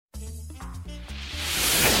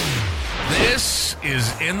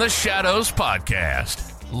is In the Shadows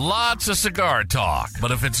Podcast. Lots of cigar talk,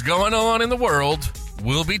 but if it's going on in the world,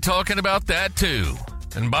 we'll be talking about that too.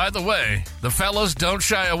 And by the way, the fellas don't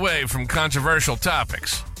shy away from controversial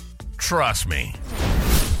topics. Trust me.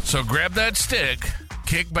 So grab that stick,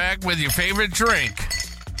 kick back with your favorite drink,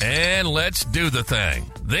 and let's do the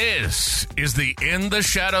thing. This is the In the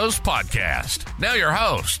Shadows Podcast. Now your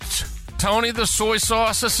hosts, Tony the Soy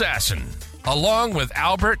Sauce Assassin, along with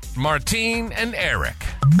Albert, Martine, and Eric.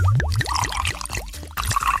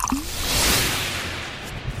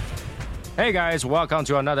 Hey guys, welcome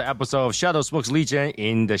to another episode of Shadow Smokes Legion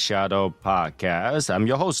in the Shadow Podcast. I'm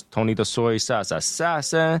your host, Tony the Soy Sauce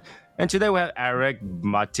Assassin, and today we have Eric,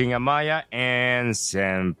 Martin Amaya, and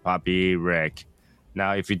Sam Papi Rick.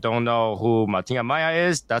 Now, if you don't know who Martin Amaya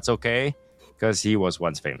is, that's okay, because he was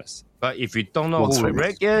once famous. But if you don't know who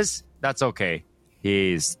Rick is, that's okay.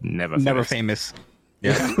 He's never famous.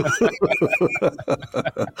 Yeah.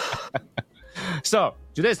 So,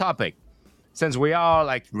 today's topic. Since we are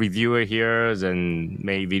like reviewer here and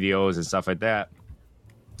make videos and stuff like that,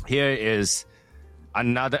 here is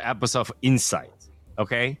another episode of Insight.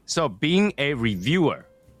 Okay? So being a reviewer,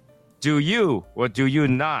 do you or do you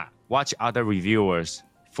not watch other reviewers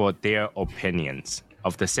for their opinions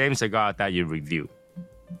of the same cigar that you review?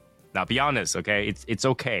 Now be honest, okay? It's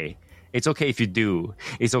okay. It's okay if you do.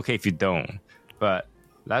 It's okay if you don't. But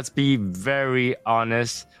let's be very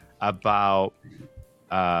honest about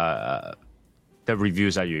the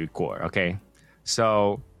reviews that you record, okay?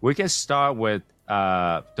 So we can start with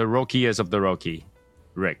the rookiest of the rookie,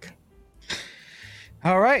 Rick.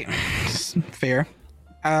 All right. Fair.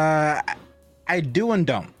 I do and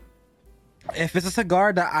don't. If it's a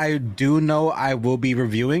cigar that I do know I will be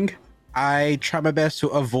reviewing, I try my best to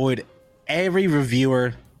avoid every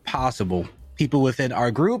reviewer possible. People within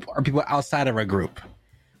our group or people outside of our group.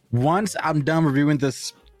 Once I'm done reviewing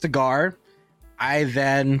this cigar, I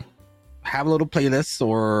then have a little playlist,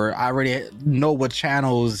 or I already know what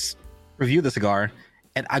channels review the cigar,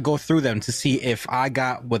 and I go through them to see if I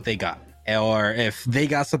got what they got, or if they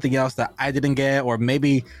got something else that I didn't get, or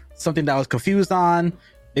maybe something that I was confused on.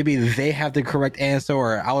 Maybe they have the correct answer,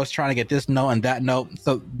 or I was trying to get this note and that note.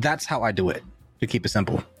 So that's how I do it, to keep it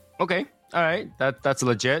simple. Okay, all right, that's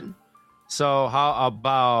legit. So how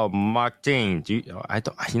about Martin?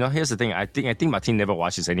 Here's the thing. I think Martin never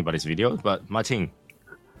watches anybody's videos, but Martin.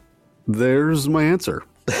 There's my answer.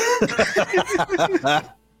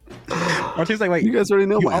 Martin's like, wait, you guys already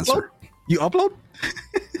know my answer. You upload?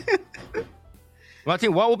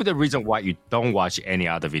 Martin, what would be the reason why you don't watch any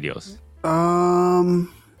other videos?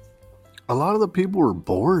 A lot of the people are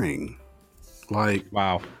boring. Like,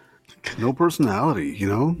 wow, no personality. You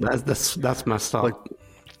know, that's messed up.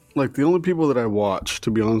 Like the only people that I watch, to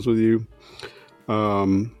be honest with you,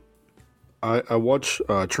 I watch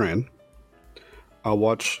Tran. I'll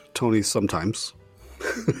watch Tony sometimes.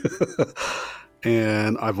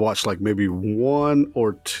 And I've watched like maybe one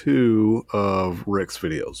or two of Rick's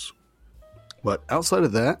videos. But outside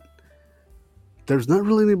of that, there's not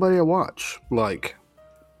really anybody I watch. Like,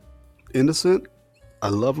 Innocent, I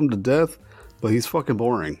love him to death, but he's fucking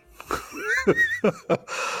boring.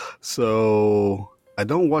 So I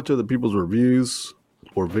don't watch other people's reviews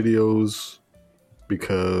or videos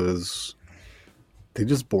because they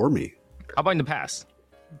just bore me. How about in the past?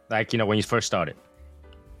 Like, when you first started?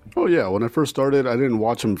 Oh, yeah. When I first started, I didn't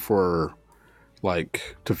watch them for,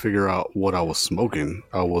 like, to figure out what I was smoking.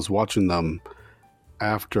 I was watching them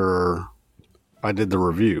after I did the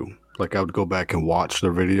review. Like, I would go back and watch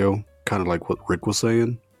their video, kind of like what Rick was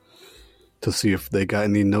saying, to see if they got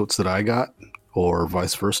any notes that I got, or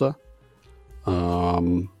vice versa.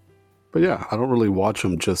 But, yeah, I don't really watch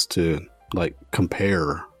them just to, like,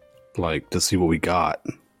 compare, like, to see what we got,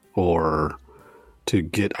 or to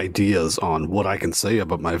get ideas on what I can say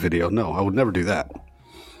about my video. No, I would never do that.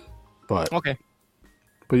 But okay.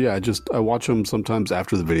 But yeah, I watch them sometimes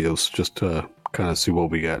after the videos just to kind of see what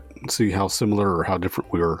we get, see how similar or how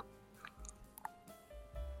different we are.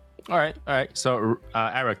 All right. So,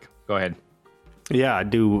 Eric, go ahead. Yeah, I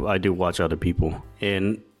do watch other people,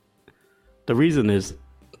 and the reason is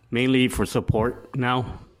mainly for support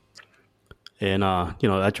now. And,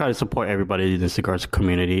 I try to support everybody in the cigars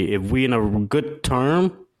community. If we in a good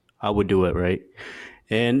term, I would do it, right?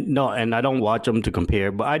 And I don't watch them to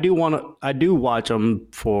compare, but I do watch them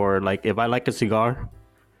for, like, if I like a cigar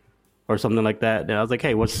or something like that, then I was like,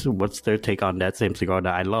 hey, what's their take on that same cigar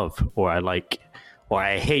that I love or I like or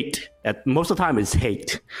I hate? Most of the time it's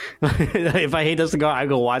hate. If I hate a cigar, I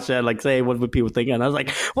go watch that, like, say, what would people think? And I was like,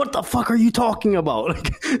 what the fuck are you talking about?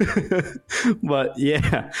 But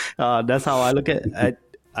yeah, that's how I look at it.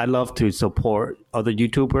 I love to support other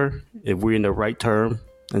YouTuber if we're in the right term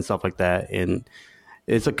and stuff like that. And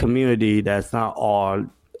it's a community that's not all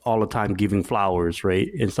the time giving flowers, right?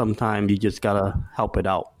 And sometimes you just gotta help it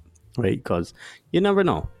out, right? Because you never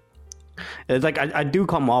know. It's like I do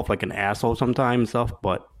come off like an asshole sometimes and stuff,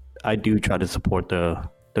 but I do try to support the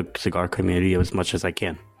cigar community as much as I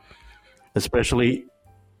can. Especially,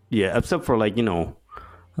 yeah, except for like,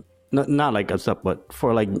 not like except, but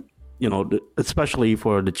for like, especially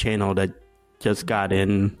for the channel that just got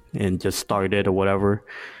in and just started or whatever.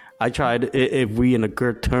 I tried, if we in a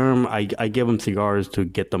good term, I give them cigars to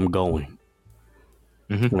get them going.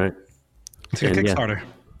 Mm-hmm. Right? It's a Kickstarter.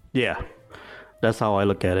 Yeah. That's how I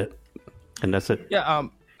look at it. And that's it. Yeah,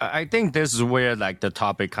 I think this is where like the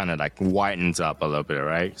topic kind of like widens up a little bit,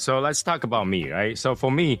 right? So let's talk about me, right? So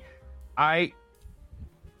for me, I'm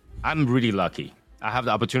really lucky. I have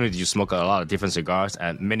the opportunity to smoke a lot of different cigars,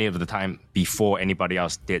 and many of the time before anybody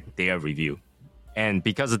else did their review. And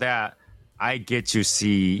because of that, I get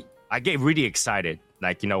really excited.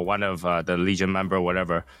 Like, one of the Legion member or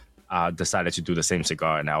whatever decided to do the same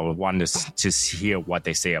cigar, and I would want to just hear what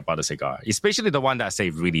they say about the cigar, especially the one that say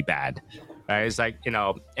really bad. Right? It's like,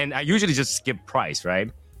 and I usually just skip price,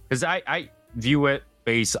 right? Because I view it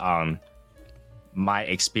based on my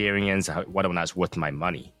experience, whether or not it's worth my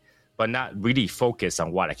money, but not really focus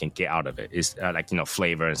on what I can get out of it. It's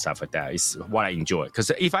flavor and stuff like that. It's what I enjoy.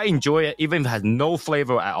 Because if I enjoy it, even if it has no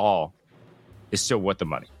flavor at all, it's still worth the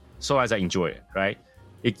money. So as I enjoy it, right?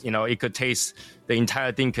 It could taste, the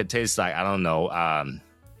entire thing could taste like, I don't know,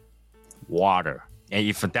 water. And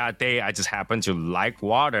if that day I just happen to like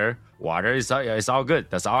water is all good.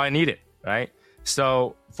 That's all I needed, right?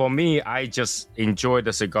 So for me, I just enjoy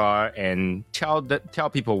the cigar and tell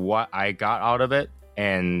people what I got out of it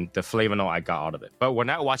and the flavor note I got out of it. But when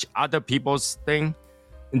I watch other people's thing,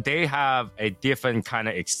 they have a different kind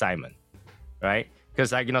of excitement, right?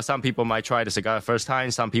 Because some people might try the cigar the first time.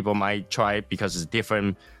 Some people might try it because it's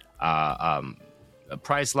different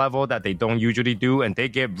price level that they don't usually do, and they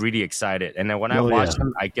get really excited. And then when I watch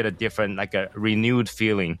them, I get a different, like a renewed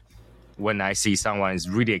feeling when I see someone is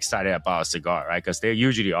really excited about a cigar, right? Because they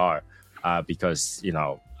usually are, because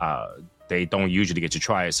they don't usually get to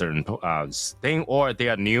try a certain thing, or they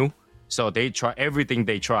are new, so they try everything.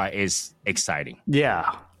 They try is exciting.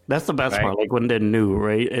 Yeah. That's the best part, like when they're new,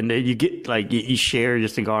 right? And then you get like you share your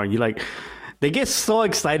cigar, and you like they get so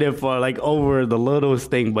excited for like over the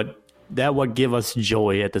littlest thing, but that would give us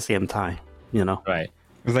joy at the same time, Right.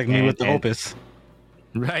 It's like me with the Opus.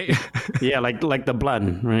 Right. Yeah, like the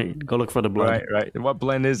blend, right? Go look for the blend. Right. What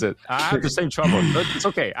blend is it? I have the same trouble. It's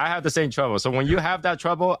okay. I have the same trouble. So when you have that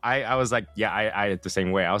trouble, I was like, yeah, I had the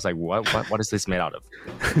same way. I was like, what is this made out of?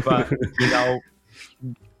 But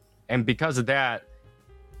and because of that,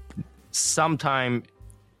 sometimes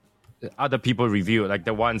other people review, like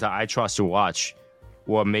the ones that I trust to watch,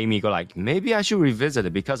 will make me go like, maybe I should revisit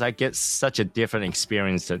it because I get such a different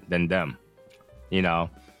experience than them,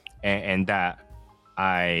 and that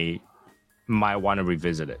I might want to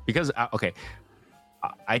revisit it. Because,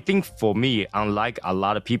 I think for me, unlike a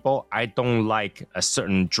lot of people, I don't like a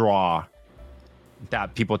certain draw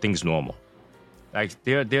that people think is normal. Like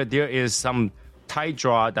there is some tight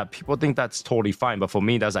draw that people think that's totally fine, but for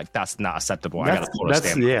me, that's not acceptable. I gotta put a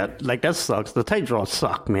stamp. Yeah, like that sucks. The tight draws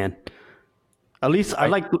suck, man. At least I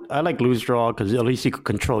like loose draw because at least you can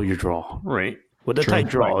control your draw, right? With the tight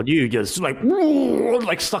draw, you just like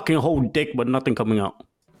sucking a whole dick, but nothing coming out.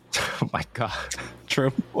 Oh my god!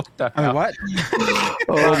 True. What the hell? What?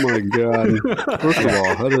 Oh my god! First of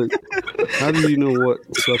all, how do you know what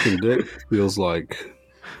sucking dick feels like?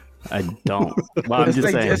 I don't. But I'm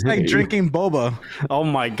just saying. It's like drinking boba. Oh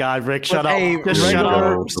my god, Rick! Shut up! Just shut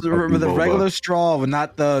up. With The regular straw, but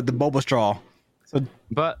not the boba straw. So,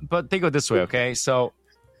 but think of it this way, okay? So,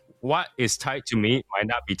 what is tight to me might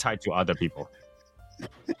not be tight to other people,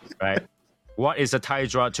 right? What is a tight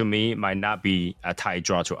draw to me might not be a tight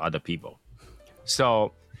draw to other people.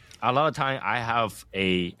 So, a lot of time I have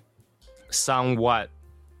a somewhat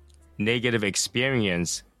negative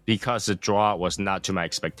experience because the draw was not to my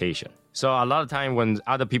expectation. So a lot of time when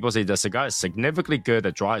other people say the cigar is significantly good,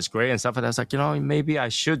 the draw is great and stuff like that, it's like, maybe I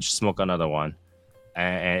should smoke another one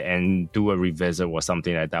and do a revisit or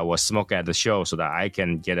something like that, or smoke at the show so that I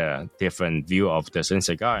can get a different view of the same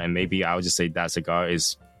cigar. And maybe I'll just say that cigar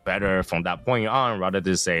is better from that point on, rather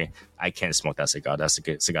than say, I can't smoke that cigar. That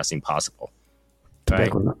cigar's impossible.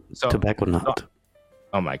 Tobacco right? nut.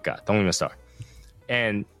 Oh my God, don't even start.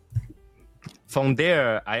 And from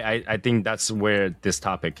there, I think that's where this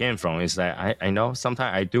topic came from. Is that I know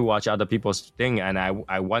sometimes I do watch other people's thing, and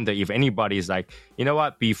I wonder if anybody is like, you know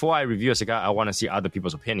what, before I review a cigar, I want to see other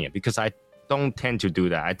people's opinion, because I don't tend to do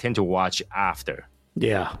that. I tend to watch after.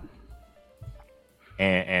 Yeah.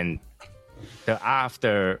 And the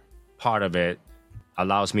after part of it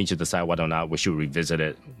allows me to decide whether or not we should revisit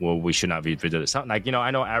it or we should not revisit it. So, like,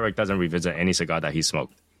 I know Eric doesn't revisit any cigar that he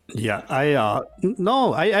smoked. Yeah,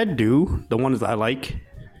 I do the ones I like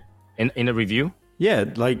In a review. Yeah,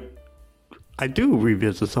 like I do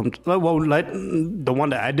revisit some. Well, like the one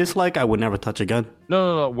that I dislike, I would never touch again.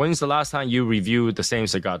 No. When's the last time you reviewed the same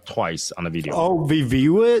cigar twice on a video? Oh,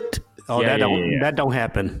 review it? Oh, Yeah, that don't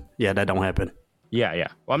happen. Yeah, that don't happen. Yeah.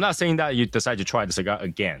 Well, I'm not saying that you decide to try the cigar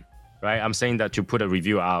again, right? I'm saying that to put a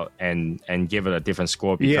review out and give it a different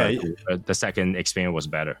score because the second experience was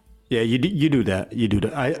better. Yeah, you do that. You do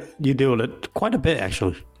that. You do it quite a bit,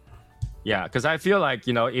 actually. Yeah, because I feel like,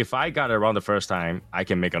 if I got it wrong the first time, I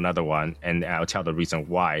can make another one and I'll tell the reason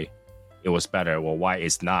why it was better, or why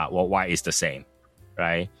it's not, or why it's the same,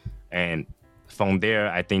 right? And from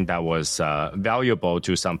there, I think that was valuable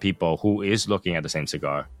to some people who is looking at the same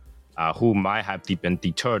cigar, who might have been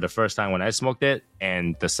deterred the first time when I smoked it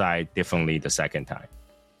and decide differently the second time.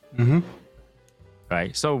 Mm-hmm.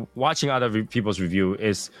 Right? So watching other people's review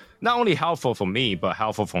is not only helpful for me, but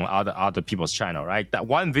helpful from other people's channel, right? That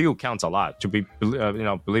one view counts a lot. To be,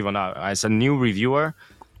 believe it or not, as a new reviewer,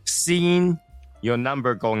 seeing your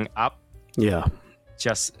number going up,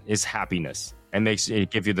 just is happiness and makes it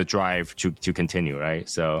give you the drive to continue, right?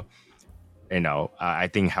 So, I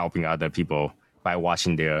think helping other people by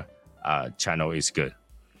watching their channel is good.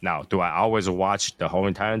 Now, do I always watch the whole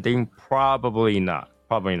entire thing? Probably not.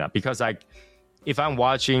 Because if I'm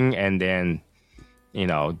watching and then,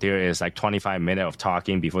 there is like 25 minutes of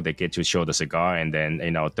talking before they get to show the cigar, and then,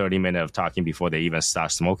 30 minutes of talking before they even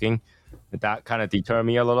start smoking, that kind of deter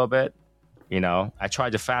me a little bit. I try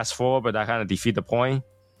to fast forward, but that kind of defeat the point,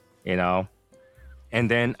 And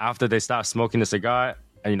then after they start smoking the cigar,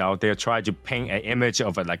 they'll try to paint an image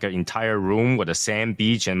of like an entire room with a sand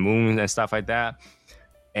beach and moon and stuff like that.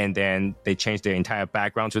 And then they change the entire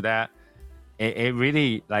background to that. It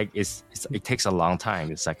really it takes a long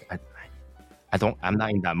time. It's like I'm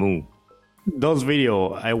not in that mood. Those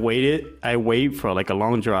video, I wait for like a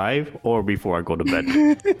long drive or before I go to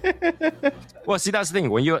bed. Well, see, that's the thing.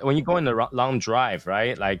 When you go on a long drive,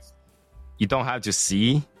 right? Like, you don't have to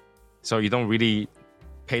see, so you don't really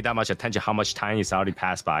pay that much attention how much time is already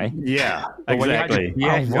passed by. Yeah, exactly.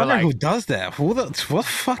 I wonder who does that. What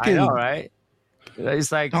fucking? I know, right?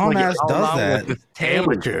 It's like dumbass does that.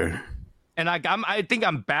 Amateur. And I think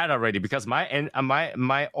I'm bad already because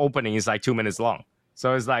my opening is like 2 minutes long.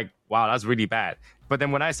 So it's like, wow, that's really bad. But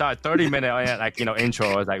then when I saw a 30-minute intro,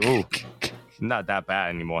 I was like, ooh, not that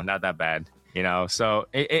bad anymore. Not that bad. So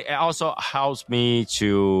it also helps me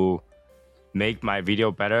to make my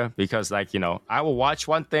video better because I will watch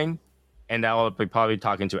one thing and I will be probably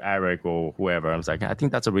talking to Eric or whoever. I was like, I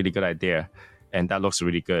think that's a really good idea. And that looks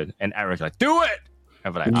really good. And Eric's like, do it.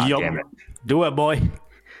 I'm like, damn it. Do it, boy.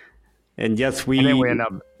 And yes, and then we end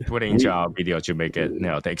up putting into our video to make it,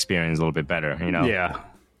 the experience a little bit better,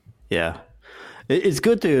 Yeah. It's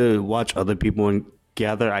good to watch other people and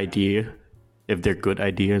gather idea if they're good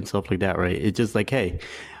idea and stuff like that, right? It's just like, hey,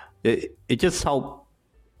 it just help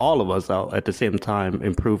all of us out at the same time,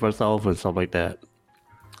 improve ourselves and stuff like that.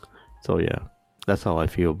 So yeah, that's how I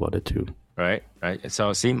feel about it too. Right.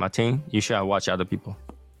 So see, Martin, you should watch other people.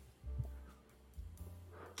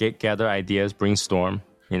 Gather ideas, brainstorm,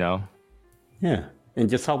 Yeah, and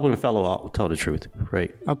just helping a fellow out, tell the truth,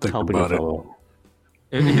 right? I'll think helping about it.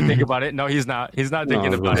 If you think about it, no, he's not. He's not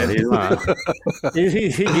thinking about it. He's not.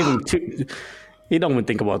 He don't even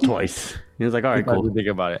think about it twice. He's like, all right, cool. Think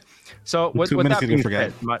about it. So with that being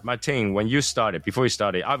said, Martin, when you started, before you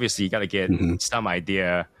started, obviously you got to get some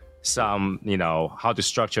idea, some how to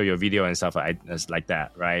structure your video and stuff like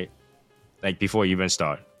that, right? Like before you even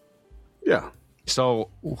start. Yeah. So,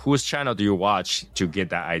 whose channel do you watch to get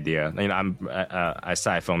that idea? I'm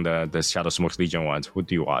aside from the Shadow Smokes Legion ones. Who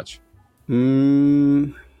do you watch? I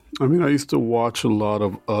mean, I used to watch a lot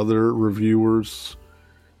of other reviewers,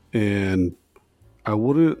 and I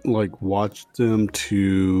wouldn't watch them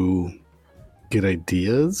to get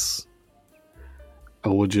ideas. I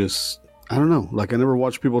would just, I don't know. I never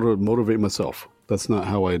watched people to motivate myself. That's not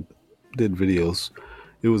how I did videos.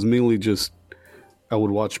 It was mainly just I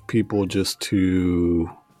would watch people just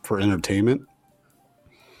for entertainment.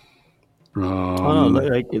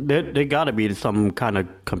 They got to be some kind of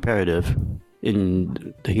comparative.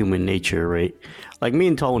 in the human nature, right? Like me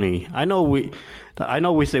and Tony, I know we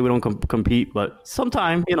say we don't compete, but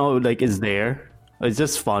sometimes, you know, like it's there. It's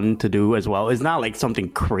just fun to do as well. It's not like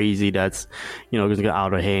something crazy that's, you know, going to get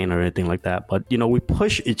out of hand or anything like that. But, you know, we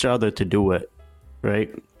push each other to do it,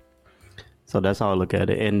 right? So that's how I look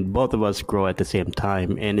at it. And both of us grow at the same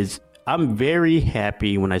time. And I'm very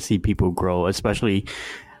happy when I see people grow, especially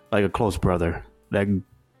like a close brother that,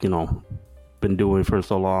 you know, been doing for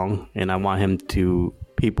so long. And I want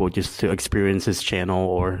people just to experience his channel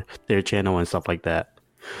or their channel and stuff like that.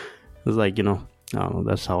 It's like, you know, I don't know,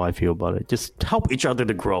 that's how I feel about it. Just help each other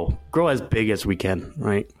to grow as big as we can,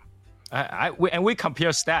 right? We compare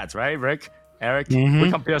stats, right, Rick? Eric, Mm-hmm.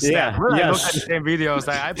 we compare stats. Yeah, We're like, yes. look at the same videos.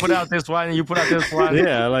 Like, I put out this one, and you put out this one.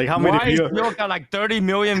 Yeah, like how many Why is you got like 30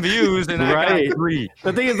 million views and I got like 3?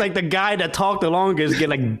 The thing is, like, the guy that talked the longest get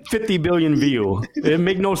like 50 billion view. It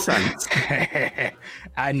make no sense.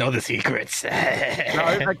 I know the secrets.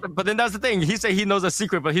 No, but then that's the thing. He said he knows a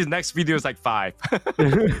secret, but his next video is like 5.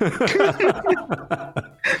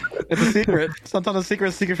 It's a secret. Sometimes a secret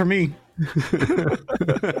is a secret for me.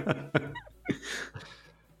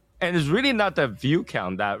 And it's really not the view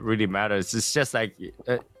count that really matters. It's just like,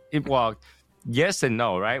 yes and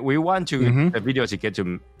no, right? We want the video to get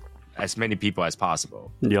to as many people as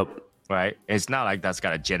possible. Yep. Right? It's not like that's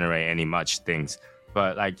got to generate any much things.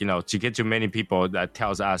 But like, you know, to get to many people, that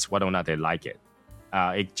tells us whether or not they like it.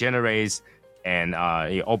 It generates and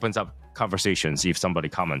it opens up conversations if somebody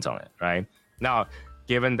comments on it, right? Now,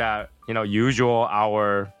 given that, you know,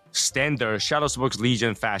 our standard Shadowsmoke's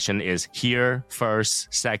Legion fashion is here,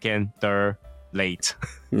 first, second, third, late.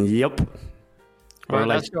 Yep. Well,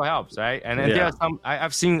 that still helps, right? And then there are some,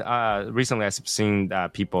 I've seen recently, I've seen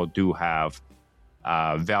that people do have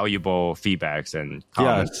valuable feedbacks and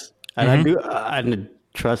comments. Yes. And I do, and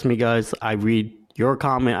trust me, guys, I read your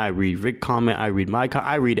comment, I read Rick comment, I read my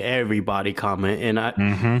comment, I read everybody comment, and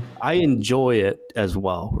I enjoy it as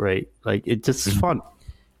well, right? Like, it's just fun.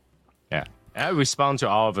 Yeah. And I respond to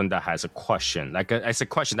all of them that has a question. Like, it's a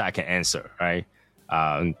question that I can answer, right?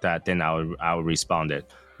 That then I'll respond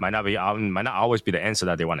it. Might not always be the answer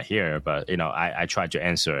that they want to hear, but, you know, I try to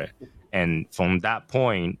answer it. And from that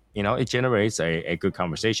point, you know, it generates a good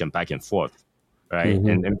conversation back and forth, right?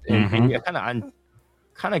 And you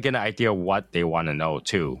kind of get an idea of what they want to know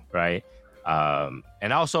too, right?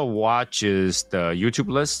 And also watches the YouTube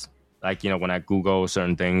list. Like, you know, when I Google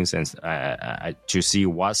certain things and to see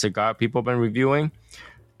what cigar people have been reviewing,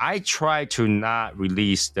 I try to not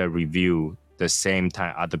release the review the same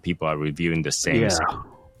time other people are reviewing the same cigar.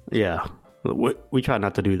 Yeah. We try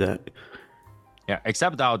not to do that. Yeah,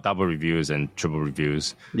 except our double reviews and triple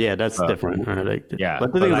reviews. Yeah, that's different. Right? Yeah.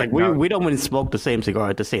 But the thing is, like, we don't even smoke the same cigar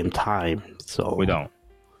at the same time. So We don't.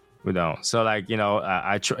 So, like, you know,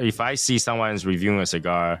 if I see someone's reviewing a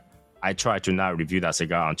cigar, I try to not review that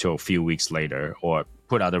cigar until a few weeks later, or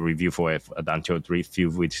put out a review for it until few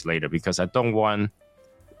weeks later, because I don't want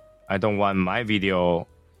my video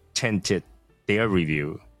tinted their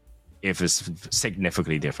review if it's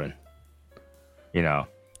significantly different. You know.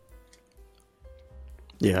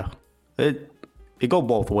 Yeah, it go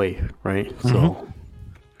both ways, right? So,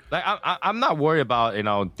 like, I'm not worried about, you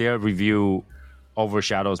know, their review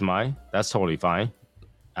overshadows mine. That's totally fine.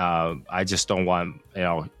 I just don't want, you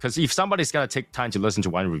know, because if somebody's gonna take time to listen to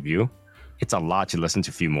one review, it's a lot to listen to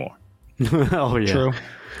a few more. Oh yeah, true.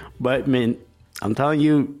 But I mean, I'm telling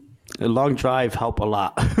you, a long drive help a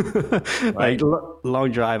lot. Like,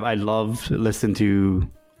 long drive, I love listening to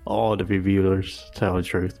all the reviewers tell the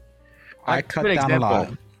truth. I cut down a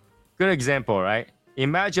lot. Good example, right?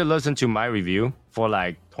 Imagine listen to my review for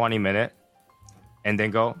like 20 minutes and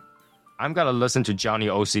then go, I'm gonna listen to Johnny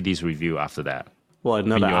OCD's review after that. What,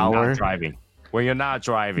 another hour? When you're not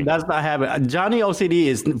driving. That's not happening. Johnny OCD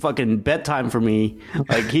is fucking bedtime for me.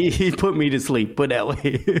 Like, he put me to sleep, put that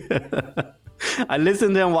way. I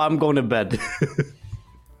listen to him while I'm going to bed.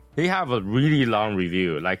 He have a really long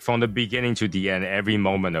review, like from the beginning to the end, every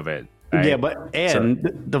moment of it. Right? Yeah,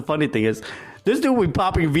 the funny thing is, this dude will be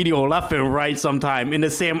popping video left and right sometime in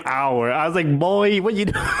the same hour. I was like, boy, what you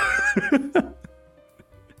doing?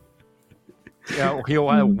 Yeah, he'll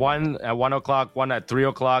have one at 1 o'clock, one at 3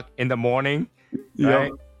 o'clock in the morning, right?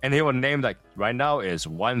 Yep. And he will name, like, right now is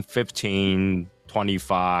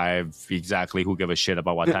 1:15:25 exactly. Who give a shit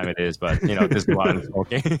about what time it is? But, you know, this is what I'm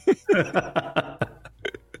smoking.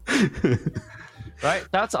 Right?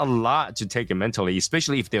 That's a lot to take it mentally,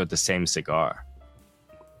 especially if they're the same cigar.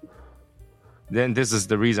 Then this is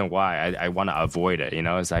the reason why I want to avoid it. You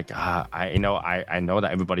know, it's like, I know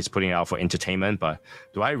that everybody's putting it out for entertainment, but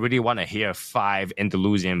do I really want to hear 5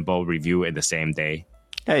 Andalusian bowl review in the same day?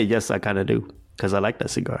 Hey, yes, I kind of do because I like that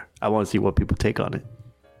cigar. I want to see what people take on it.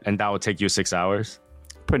 And that will take you 6 hours.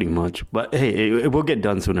 Pretty much, but hey, it will get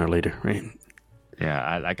done sooner or later, right?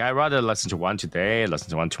 Yeah, I'd rather listen to one today, listen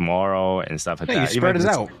to one tomorrow, and stuff like Hey, that. you spread it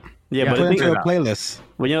out. Yeah, Yeah, but Put the it thing, into a playlist.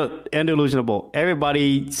 when you're Undelusionable,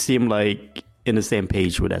 everybody seemed like in the same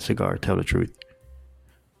page with that cigar. Tell the truth,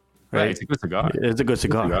 Right, it's a good cigar. It's a good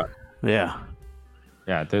cigar. cigar. Yeah,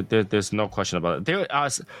 Yeah, there's no question about it.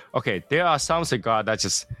 There are some cigar that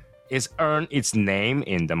just it's earned its name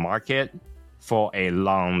in the market for a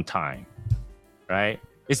long time, right?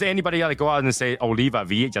 Is there anybody that go out and say Oliva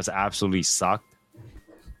V just absolutely sucked,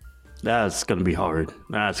 that's gonna be hard.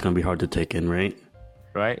 That's gonna be hard to take in, right?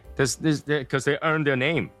 right? This because they earned their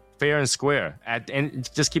name fair and square. And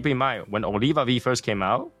just keep in mind when Oliva V first came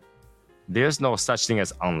out, there's no such thing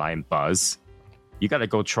as online buzz. You gotta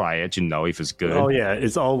go try it to know if it's good. Oh yeah,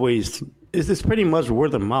 it's pretty much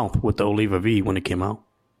word of mouth with the Oliva V when it came out.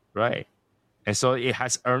 Right. And so it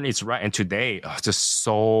has earned its right. And today, just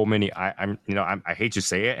so many. I hate to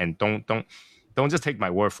say it, and don't just take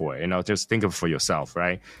my word for it. Just think of it for yourself,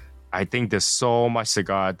 right? I think there's so much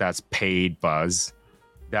cigar that's paid buzz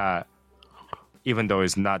that even though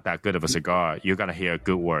it's not that good of a cigar, you're gonna hear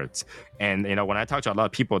good words. And when I talk to a lot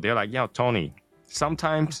of people, they're like, Tony,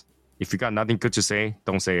 sometimes if you got nothing good to say,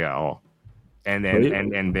 don't say it at all. And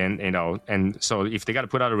then so if they got to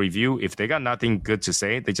put out a review, if they got nothing good to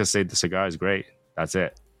say, they just say the cigar is great. That's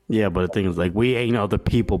it. Yeah, but the thing is, like, we ain't other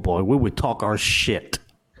people, boy. We would talk our shit.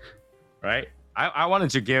 Right. I wanted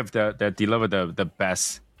to give deliver the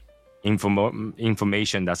best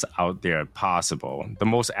information that's out there possible, the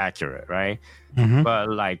most accurate, right? Mm-hmm. But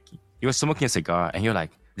like you're smoking a cigar and you're like,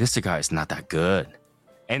 this cigar is not that good,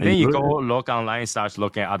 and then you go look online, start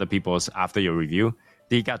looking at other people's after your review.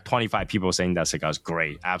 They got 25 people saying that cigar is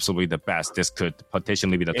great, absolutely the best. This could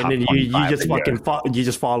potentially be the top. And then you just you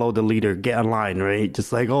just follow the leader, get online, right?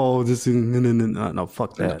 Just like, oh, this is no,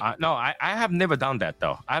 fuck that. I have never done that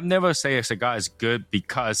though. I've never say a cigar is good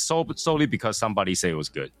because solely because somebody say it was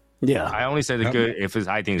good. Yeah, I only say the good if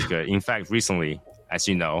I think it's good. In fact, recently, as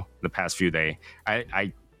you know, the past few days,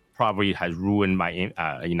 I probably has ruined my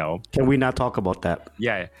Can we not talk about that?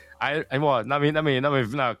 Yeah, let me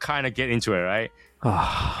kind of get into it, right?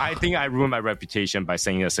 I think I ruined my reputation by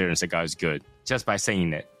saying a certain cigar is good just by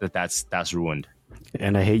saying it. That's ruined.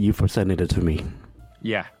 And I hate you for sending it to me.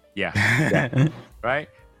 Yeah. Right?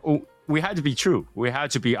 We had to be true. We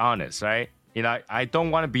had to be honest, right? I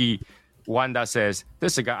don't want to be one that says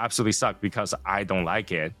this cigar absolutely sucks because I don't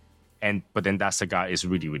like it, but then that cigar is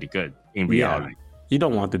really, really good in reality. You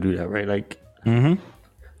don't want to do that, right? Like,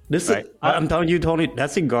 this. Right. I'm telling you, Tony,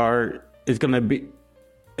 that cigar is gonna be.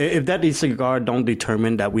 If that cigar don't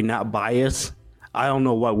determine that we're not biased, I don't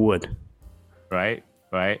know what would. Right.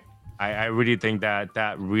 I really think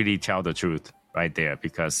that really tell the truth right there,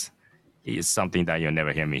 because it's something that you'll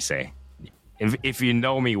never hear me say. If you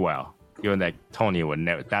know me well, you're like, Tony would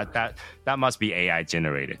never. That must be AI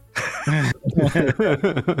generated.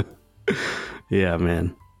 Yeah,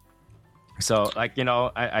 man. So, I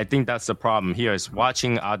think that's the problem here is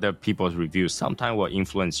watching other people's reviews sometimes will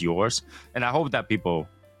influence yours. And I hope that people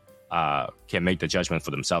can make the judgment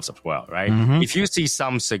for themselves as well, right? Mm-hmm. If you see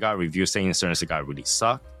some cigar review saying a certain cigar really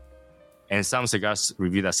suck, and some cigars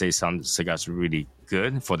review that say some cigars really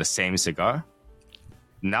good for the same cigar,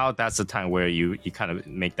 now that's the time where you kind of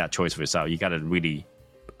make that choice for yourself. You got to really,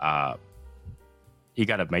 you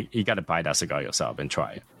got to buy that cigar yourself and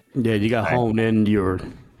try it. Yeah, you got to hone in your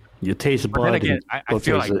taste bud. But then again, I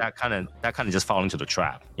feel like that kind of just fall into the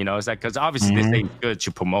trap. It's like, because obviously they say it's good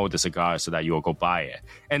to promote the cigar so that you'll go buy it,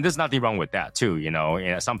 and there's nothing wrong with that too.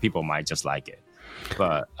 Some people might just like it,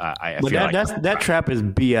 but I feel like that trap is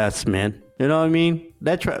BS, man. You know what I mean?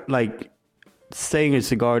 That trap, like saying a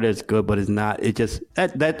cigar that's good but it's not. It just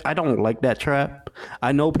that I don't like that trap.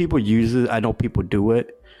 I know people use it. I know people do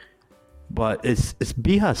it. But it's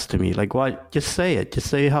BS to me. Like, why? Just say it. Just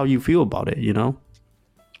say how you feel about it. Yeah,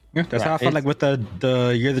 that's how I felt like with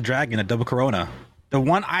the Year of the Dragon, the double Corona. The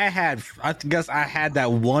one I had, I guess I had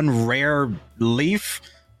that one rare leaf.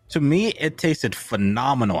 To me, it tasted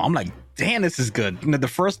phenomenal. I'm like, damn, this is good. The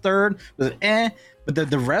first third was but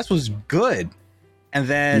the rest was good. And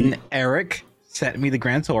then Eric sent me the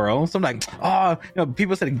Gran Toro. So I'm like,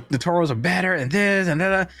 people said the Toros are better and this and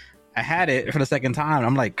that. I had it for the second time.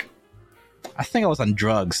 I'm like, I think I was on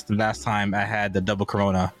drugs the last time I had the double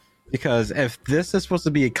Corona, because if this is supposed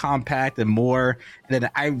to be compact and more, and then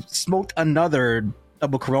I smoked another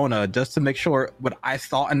double Corona just to make sure what I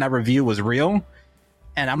thought in that review was real,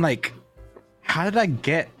 and I'm like, how did I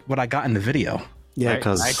get what I got in the video? Yeah,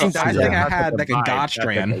 because I think I had like a God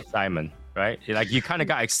strand. Simon. right? Like you kind of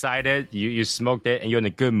got excited, you smoked it, and you're in a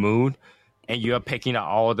good mood, and you're picking up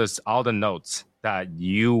all the notes that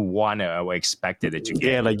you wanted or expected that you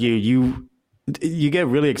get. Yeah, like you get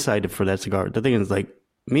really excited for that cigar. The thing is, like,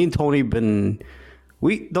 me and Tony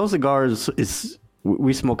those cigars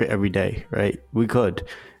we smoke it every day, right? We could,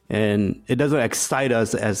 and it doesn't excite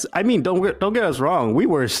us as. I mean, don't get us wrong. We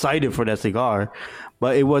were excited for that cigar,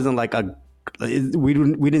 but it wasn't like we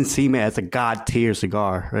didn't see it as a god tier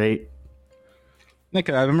cigar, right? Nick,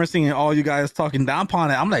 I remember seeing all you guys talking down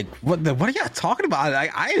upon it. I'm like, what are y'all talking about?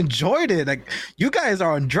 I enjoyed it. Like, you guys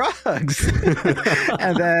are on drugs.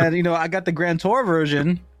 And then, I got the Grand Tour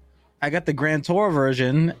version.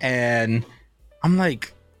 And I'm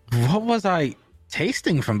like, what was I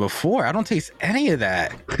tasting from before? I don't taste any of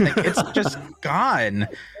that. Like, it's just gone.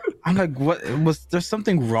 I'm like, what? Was there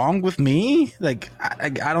something wrong with me? Like,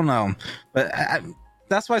 I don't know. But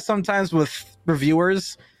that's why sometimes with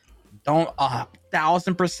reviewers, don't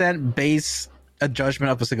 1,000% base a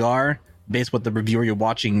judgment of a cigar based what the reviewer you're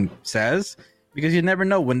watching says, because you never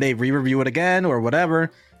know when they re-review it again or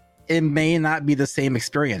whatever. It may not be the same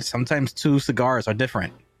experience. Sometimes two cigars are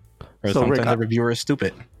different, or So, sometimes Rick, the reviewer is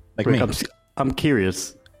stupid, like Rick, me. I'm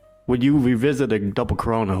curious. Would you revisit a double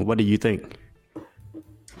Corona? What do you think?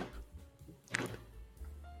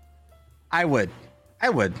 I would.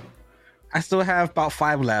 I still have about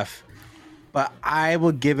 5 left, but I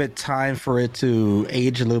will give it time for it to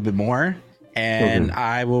age a little bit more, and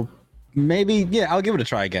I will I'll give it a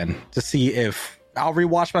try again to see if I'll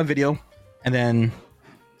rewatch my video and then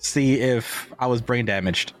see if I was brain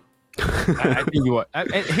damaged. I think you would.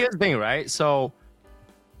 And here's the thing, right? So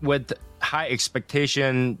with high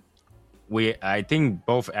expectation, I think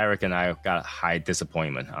both Eric and I got high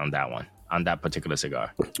disappointment on that particular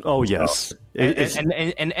cigar. Oh yes,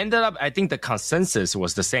 And ended up, I think the consensus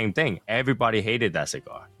was the same thing. Everybody hated that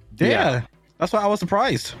cigar. Yeah. That's why I was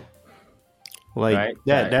surprised. like Right?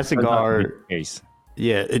 that cigar. Case.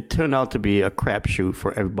 Yeah, it turned out to be a crapshoot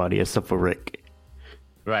for everybody except for Rick.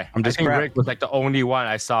 Right. I'm just I think crap. Rick was like the only one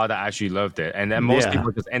I saw that actually loved it. And then most Yeah.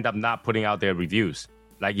 people just end up not putting out their reviews.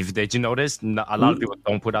 Like, did you notice? A lot of people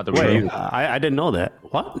don't put out the Wait, reviews. I didn't know that.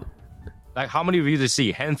 What? Like, how many reviews do you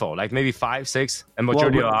see? Handful, like maybe 5, 6, and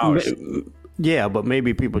majority of ours. Yeah, but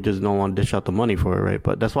maybe people just don't want to dish out the money for it, right?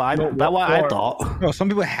 But that's why I thought. Bro, some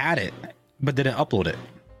people had it but didn't upload it.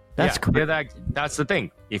 That's Yeah, correct. that's the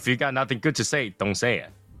thing. If you got nothing good to say, don't say it.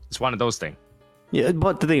 It's one of those things. Yeah,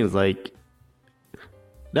 but the thing is, like,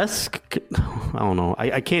 I don't know.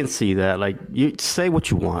 I can't see that. Like, you say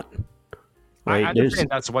what you want. Right? I understand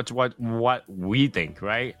that's what we think,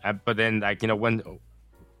 right? But then, like,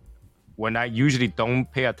 when I usually don't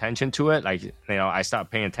pay attention to it, like, I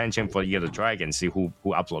start paying attention for Year of the Dragon, see who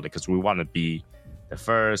uploaded, because we want to be the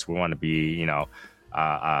first. We want to be,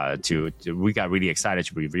 we got really excited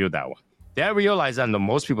to review that one. Then I realized that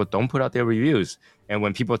most people don't put out their reviews. And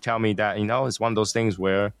when people tell me that, it's one of those things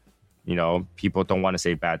where, people don't want to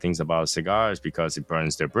say bad things about cigars because it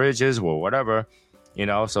burns their bridges or whatever,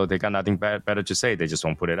 so they got nothing better to say. They just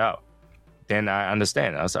won't put it out. Then I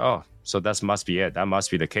understand. I was like, oh, so that must be it. That must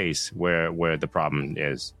be the case where the problem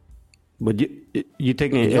is. But you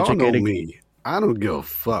taking an Y'all know educated. me. I don't give a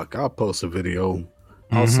fuck. I'll post a video.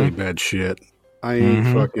 I'll say bad shit. I ain't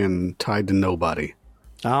fucking tied to nobody.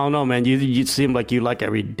 I don't know, man. You seem like you like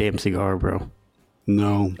every damn cigar, bro.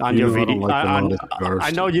 No. On your I don't video, like a lot of cigars.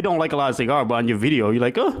 I know you don't like a lot of cigar, but on your video, you're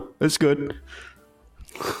like, oh, it's good.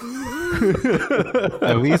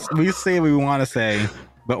 We say what we want to say,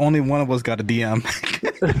 but only one of us got a DM.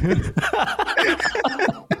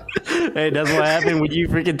 Hey, that's what happened when you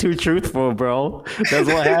freaking too truthful, bro. That's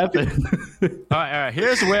what happened. All right.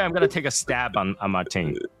 Here's where I'm going to take a stab on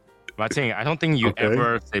Martin. Martin, I don't think you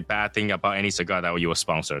ever say bad thing about any cigar that you were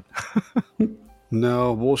sponsored.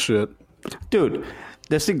 No, bullshit. Dude,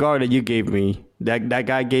 the cigar that you gave me, that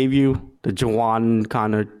guy gave you, the Juan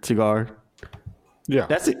kind of cigar, Yeah.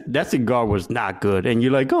 that cigar was not good. And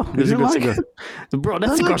you're like, oh, this is a You good like cigar. Bro,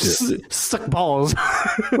 that cigar liked suck balls.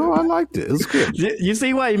 Well, I liked it. It was good. You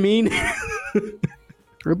see what I mean?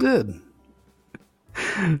 I did.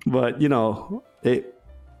 But,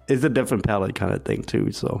 it's a different palate kind of thing,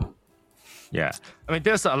 too. So, Yeah. I mean,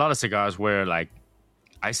 there's a lot of cigars where, like,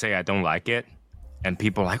 I say I don't like it, and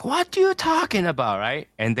people are like, what are you talking about, right?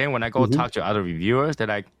 And then when I go talk to other reviewers, they're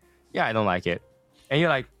like, yeah, I don't like it. And you're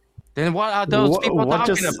like, then what are those people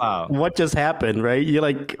talking about? What just happened, right? You're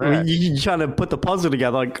like, Right. you're trying to put the puzzle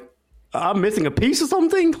together. Like, I'm missing a piece or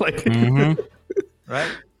something. Like,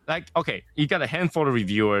 Right? Like, okay, you got a handful of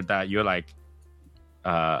reviewer that you're like,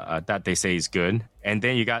 that they say is good. And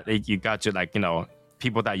then you got your, like,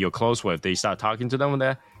 people that you're close with. They start talking to them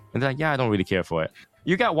there. And they're like, yeah, I don't really care for it.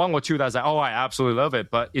 You got one or two that's like, oh, I absolutely love it,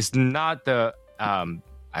 but it's not the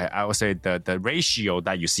I would say the ratio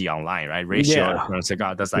that you see online, right? Ratio for a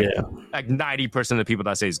cigar, that's like 90% of the people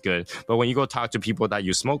that say it's good. But when you go talk to people that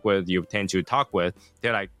you smoke with, you tend to talk with,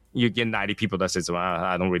 they're like, you get 90 people that says, well,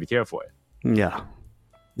 I don't really care for it. Yeah.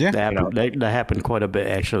 Yeah. That happened quite a bit,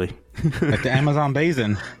 actually. Like the Amazon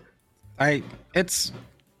basin. It's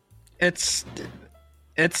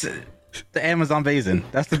the Amazon basin.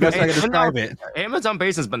 That's the best way to describe it. Amazon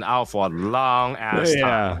basin's been out for a long ass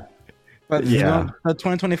time. But you know, the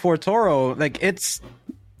 2024 Toro, like it's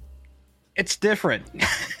different.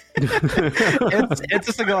 it's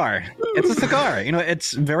a cigar. It's a cigar. You know,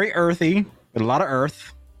 it's very earthy, with a lot of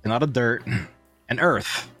earth, a lot of dirt, and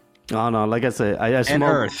earth. Oh no, like I said, I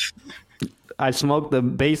smoked the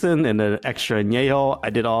basin and the extra añejo.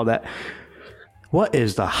 I did all that. What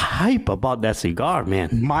is the hype about that cigar,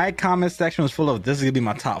 man? My comment section was full of, this is gonna be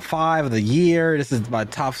my top 5 of the year. This is my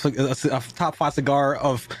top 5 cigar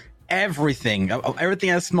of everything. Of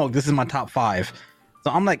everything I smoked, this is my top 5.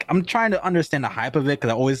 So I'm trying to understand the hype of it,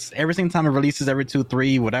 because every single time it releases, every 2,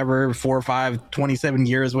 3, whatever, 4, 5, 27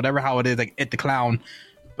 years, whatever, how it is, like It the Clown.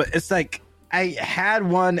 But it's like, I had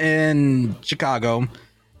one in Chicago,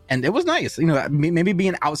 and it was nice. You know, maybe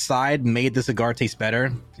being outside made the cigar taste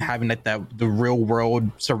better, having like the real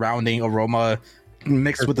world surrounding aroma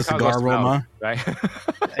mixed with the cigar aroma, right?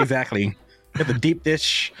 Exactly. You have the deep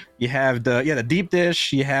dish. You have the deep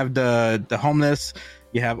dish. You have the homeless.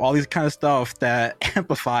 You have all these kind of stuff that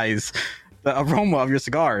amplifies the aroma of your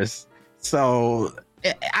cigars. So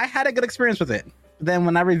I had a good experience with it. Then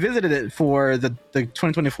when I revisited it for the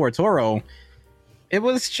 2024 Toro, it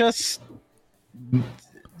was just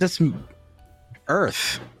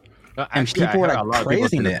earth. And people were like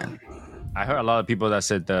praising it. I heard a lot of people that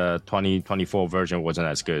said the 2024 version wasn't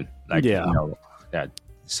as good. Like, yeah. You know, that.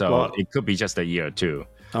 So well, it could be just a year or two.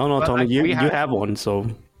 I don't know, but Tony. You have one, so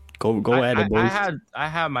go at it, boys. I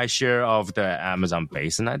had my share of the Amazon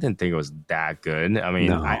basin. I didn't think it was that good. I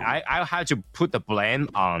mean, no. I had to put the blame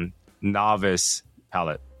on novice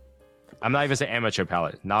palate. I'm not even saying amateur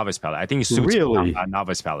palate, novice palate. I think it suits a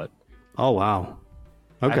novice palate. Oh wow.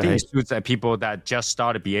 Okay. I think it suits people that just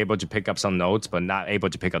started to be able to pick up some notes, but not able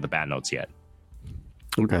to pick up the bad notes yet.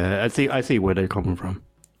 Okay, I see where they're coming from.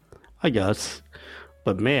 I guess,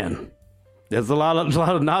 but man, there's a lot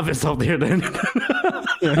of novice out there. Then,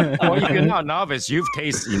 well, if you're not novice, you've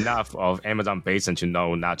tasted enough of Amazon basin to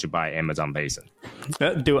know not to buy Amazon basin.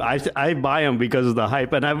 Dude, I buy them because of the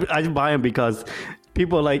hype, and I buy them because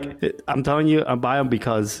people I'm telling you, I buy them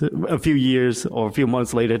because a few years or a few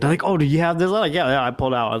months later, they're like, "Oh, do you have this?" I'm like, yeah, I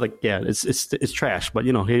pulled out. I was like, "Yeah, it's trash," but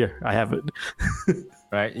here I have it.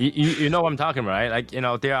 Right? You know what I'm talking about, right? Like, you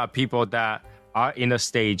know, there are people that are in a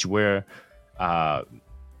stage where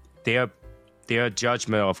their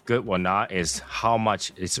judgment of good or not is how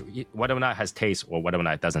much it's whether or not it has taste or whether or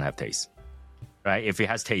not it doesn't have taste. Right? If it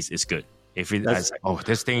has taste, it's good. If it has,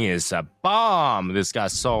 this thing is a bomb. This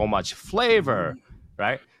got so much flavor.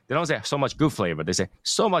 Right? They don't say so much good flavor. They say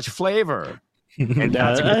so much flavor, and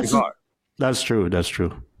that's a good cigar. That's true. That's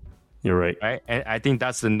true. You're right. Right, and I think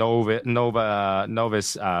that's the novice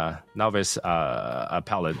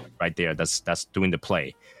palate right there. That's doing the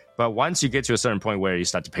play. But once you get to a certain point where you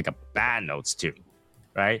start to pick up bad notes too,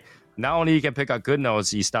 right? Not only you can pick up good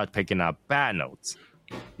notes, you start picking up bad notes.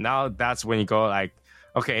 Now that's when you go like,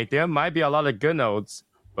 okay, there might be a lot of good notes,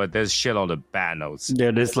 but there's shitload of bad notes.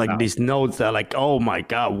 Yeah, there's like these notes that are like, oh my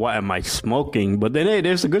god, what am I smoking? But then hey,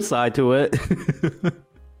 there's a good side to it.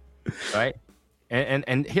 Right?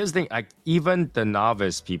 And here's the thing, like even the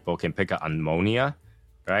novice people can pick up ammonia,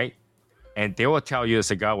 right? And they will tell you a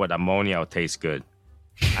cigar with ammonia will taste good.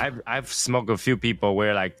 I've smoked a few people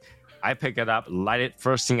where like I pick it up, light it,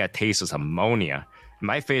 first thing I taste is ammonia.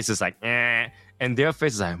 My face is like, eh. And their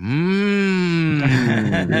face is like,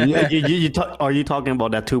 Are you talking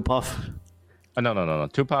about that 2 puff? No.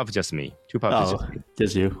 2 puff just me. 2 puff is just me.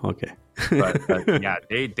 Just you? Okay. but yeah,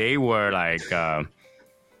 they were like,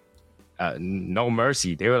 no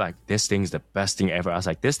mercy. They were like, this thing's the best thing ever. I was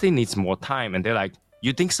like, this thing needs more time. And they're like,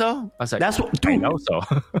 you think so? I was like, I know so.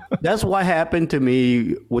 That's what happened to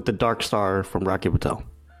me with the Dark Star from Rocky Patel.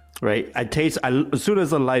 Right? As soon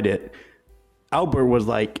as I light it, Albert was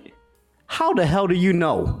like, how the hell do you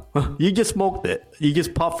know? You just smoked it. You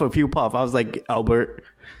just puffed a few puffs. I was like, Albert,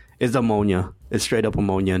 it's ammonia. It's straight up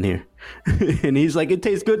ammonia in here. And he's like, it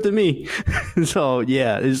tastes good to me. So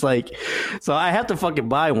yeah, it's like, so I have to fucking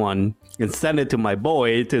buy one and send it to my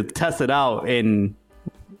boy to test it out, and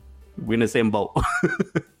we're in the same boat.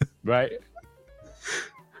 Right.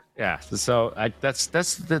 Yeah, so that's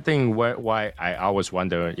the thing why I always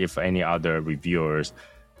wonder if any other reviewers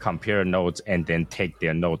compare notes and then take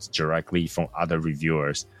their notes directly from other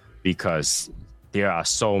reviewers, because there are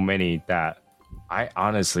so many that I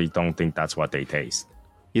honestly don't think that's what they taste.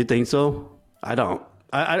 You think so? I don't.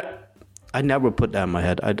 I never put that in my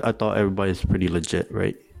head. I thought everybody's pretty legit,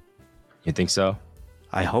 right? You think so?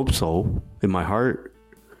 I hope so. In my heart.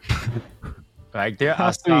 Like there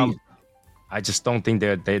are some. I just don't think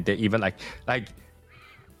they're even like. All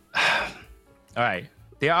right,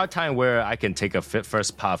 there are times where I can take a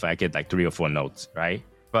first puff and I get like 3 or 4 notes, right?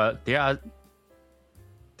 But there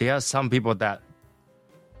are some people that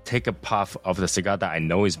take a puff of the cigar that I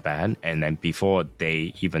know is bad, and then before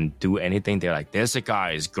they even do anything, they're like, "This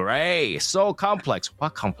cigar is great, so complex."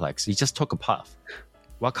 What complex? You just took a puff.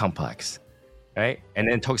 What complex, right? And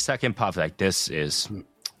then took second puff, like this is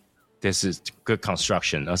good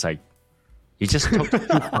construction. I was like, you just took 2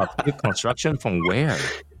 puffs. Good construction from where?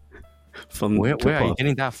 From where are you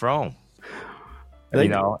getting that from? Like, you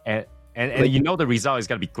know, and you know the result is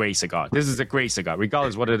gonna be great cigar. This is a great cigar,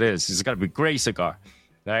 regardless what it is. It's gonna be great cigar,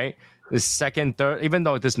 right? The second, third, even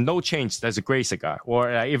though there's no change, there's a great cigar.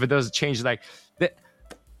 Or if it does change, like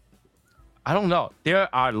I don't know.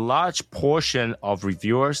 There are large portion of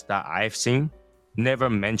reviewers that I've seen never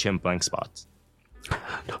mention blank spots.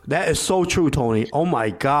 that is so true, Tony. Oh my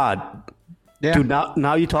God. Yeah. Dude,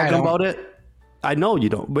 now you're talking about it. I know you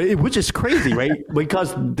don't, but which is crazy, right?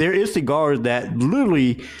 Because there is cigars that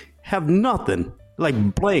literally have nothing, like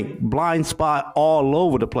blind spot all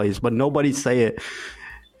over the place, but nobody say it.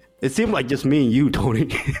 It seemed like just me and you, Tony.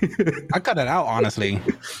 I cut it out, honestly.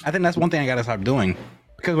 I think that's one thing I gotta stop doing,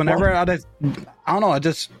 because whenever I don't know,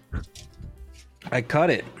 I cut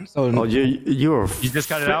it. So you just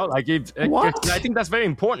cut it out. Like I think that's very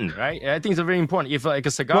important, right? I think it's very important. If like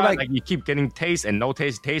a cigar, like you keep getting taste and no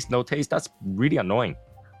taste, no taste, that's really annoying.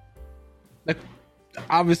 Like,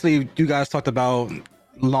 obviously, you guys talked about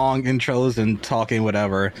long intros and talking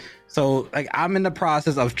whatever. So like I'm in the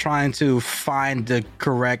process of trying to find the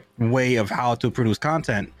correct way of how to produce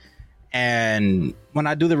content, and when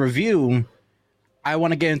I do the review, I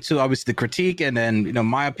want to get into obviously the critique and then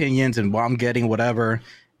my opinions and what I'm getting, whatever.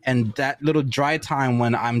 And that little dry time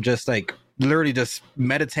when I'm just like literally just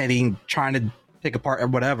meditating, trying to pick apart or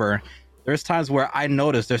whatever, there's times where I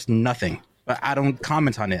notice there's nothing, but I don't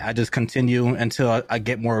comment on it. I just continue until I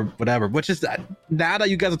get more whatever. Which is now that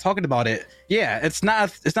you guys are talking about it, yeah, it's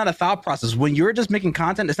not a thought process. When you're just making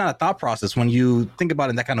content, it's not a thought process when you think about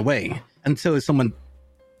it in that kind of way until someone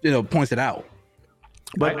points it out.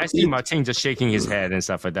 But I see Martin just shaking his head and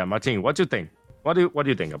stuff like that. Martin, what do you think? What do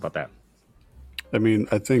you think about that? I mean,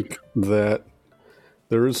 I think that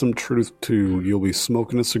there is some truth to you'll be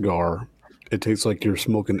smoking a cigar. It tastes like you're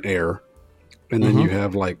smoking air. And then you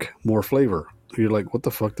have like more flavor. You're like, what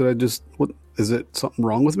the fuck did I just, what is it something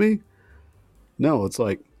wrong with me? No, it's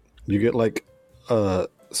like you get like a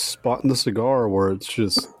spot in the cigar where it's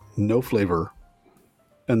just no flavor.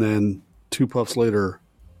 And then 2 puffs later,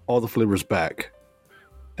 all the flavor's back.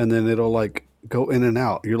 And then it'll like go in and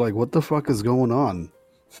out. You're like, what the fuck is going on?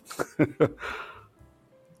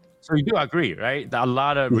 So you do agree, right? That a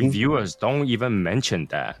lot of reviewers don't even mention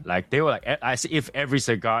that. Like they were like, as if every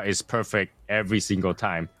cigar is perfect every single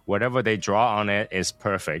time. Whatever they draw on it is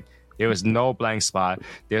perfect. There is no blank spot.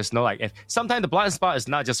 There's no like. Sometimes the blank spot is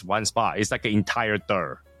not just one spot. It's like an entire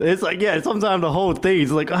third. It's like, yeah, sometimes the whole thing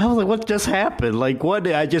is like, I was like, what just happened? Like, what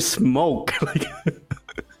did I just smoke? Like,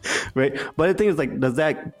 right? But the thing is, like, does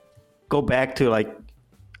that go back to like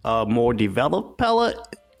a more developed palate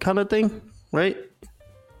kind of thing, right?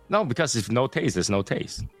 No, because if no taste, there's no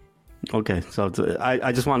taste. Okay, so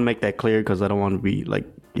I just want to make that clear because I don't want to be like,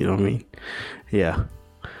 you know what I mean? Yeah.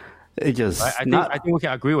 It just I think we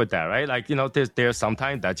can agree with that, right? Like, there's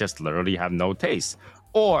sometimes that just literally have no taste,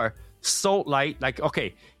 or so light. Like,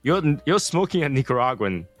 okay, you're smoking a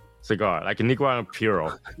Nicaraguan cigar, like a Nicaraguan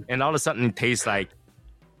Puro, and all of a sudden it tastes like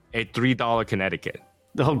a $3 Connecticut.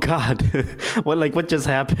 Oh God, what just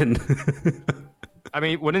happened? I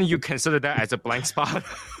mean, wouldn't you consider that as a blank spot?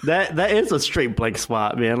 That is a straight blank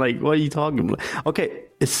spot, man. Like, what are you talking about? Okay,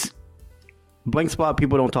 it's blank spot.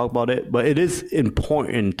 People don't talk about it, but it is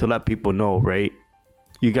important to let people know, right?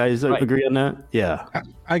 You guys agree on that? Yeah,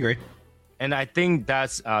 I agree. And I think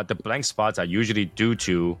that's the blank spots are usually due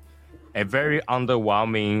to a very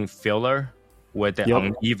underwhelming filler with the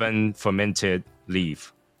uneven fermented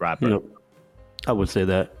leaf wrapper. Yep. I would say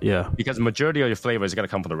that, yeah. Because the majority of your flavor is going to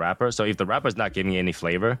come from the wrapper. So if the wrapper is not giving you any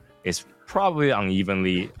flavor, it's probably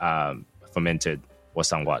unevenly fermented or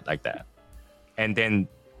somewhat like that. And then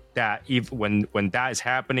that when that is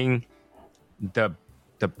happening, the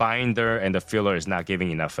the binder and the filler is not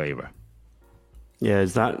giving enough flavor. Yeah,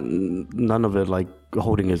 it's not none of it like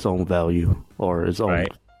holding its own value or its own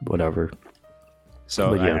whatever.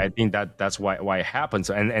 So I think that's why it happens,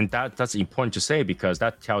 and that's important to say because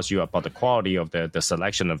that tells you about the quality of the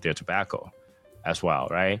selection of their tobacco, as well,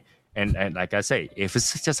 right? And like I say, if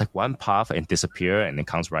it's just like one puff and disappear and it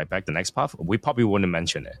comes right back the next puff, we probably wouldn't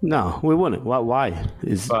mention it. No, we wouldn't. Why?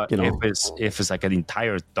 But if it's like an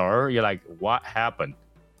entire third, you're like, what happened?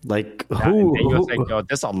 Like who? You're like, yo,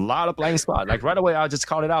 there's a lot of blind spot. Like right away, I just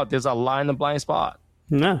called it out. There's a line of blind spot.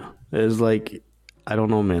 No, it's like. I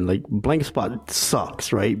don't know, man. Like blank spot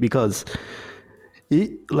sucks, right? Because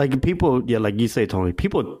like people, like you say, Tony,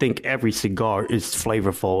 people think every cigar is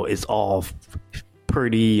flavorful. It's all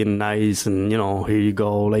pretty and nice, and here you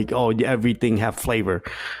go. Like, oh, everything have flavor.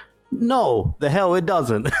 No, the hell it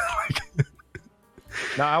doesn't.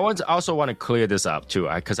 Now, I also want to clear this up too,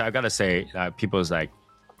 because I gotta say, people's like,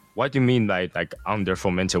 what do you mean like under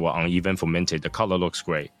fermented or uneven fermented? The color looks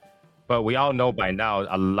great. But we all know by now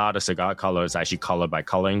a lot of cigar color is actually colored by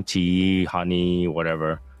coloring tea, honey,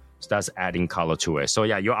 whatever. So that's adding color to it. So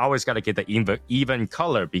yeah, you always got to get the even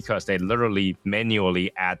color because they literally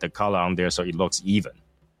manually add the color on there so it looks even,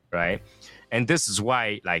 right? And this is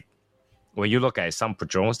why, like, when you look at some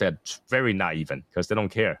Padrones, they're very not even because they don't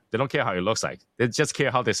care. They don't care how it looks like. They just care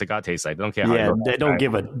how the cigar tastes like. They don't care how it looks they don't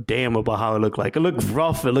give a damn about how it looked like. It looked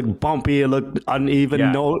rough. It looked bumpy. It looked uneven.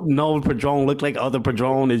 Yeah. No Padrone looked like other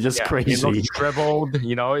Padrone. It's just crazy. It looks shriveled.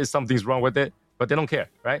 Something's wrong with it. But they don't care,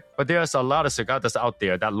 right? But there's a lot of cigars that's out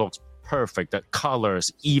there that looks perfect. The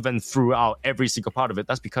colors even throughout every single part of it.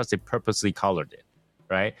 That's because they purposely colored it,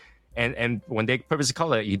 right? And when they purposely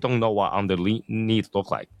color it, you don't know what underneath look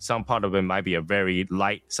like. Some part of it might be a very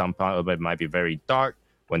light, some part of it might be very dark.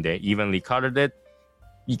 When they evenly colored it,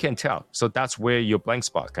 you can tell. So that's where your blank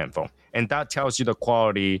spot came from. And that tells you the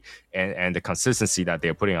quality and the consistency that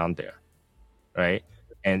they're putting on there, right?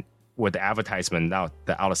 And with the advertisement, now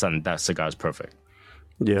all of a sudden that cigar is perfect.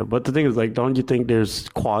 Yeah, but the thing is, like, don't you think there's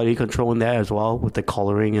quality control in that as well with the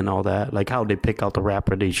coloring and all that? Like how they pick out the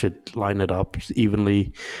wrapper, they should line it up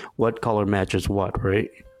evenly. What color matches what,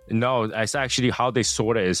 right? No, it's actually how they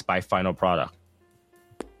sort it is by final product.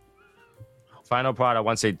 Final product,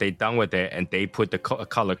 once they done with it and they put the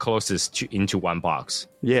color closest into one box.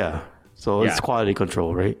 Yeah, so it's quality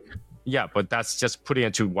control, right? Yeah, but that's just putting it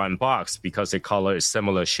into one box because the color is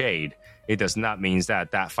similar shade. It does not mean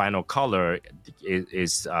that final color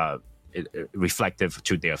is reflective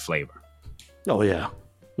to their flavor. Oh, yeah.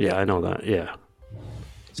 Yeah, I know that. Yeah.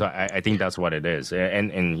 So I think that's what it is.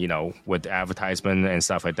 And with advertisement and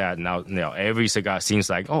stuff like that, now every cigar seems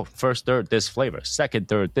like, oh, first third, this flavor. Second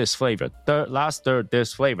third, this flavor. Last third,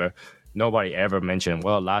 this flavor. Nobody ever mentioned,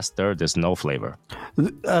 well, last third, there's no flavor.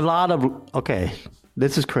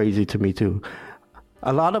 This is crazy to me, too.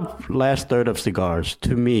 A lot of last third of cigars,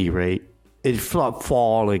 to me, right, it's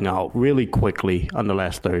falling out really quickly on the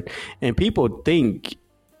last third. And people think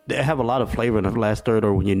they have a lot of flavor in the last third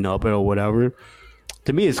or when you nub it or whatever.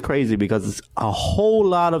 To me, it's crazy because it's a whole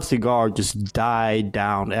lot of cigar just die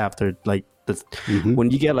down after, like, this. Mm-hmm. When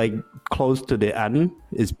you get, like, close to the end,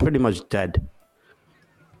 it's pretty much dead.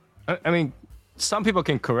 I mean, some people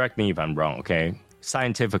can correct me if I'm wrong, okay?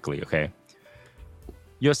 Scientifically, okay?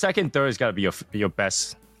 Your second third is got to be your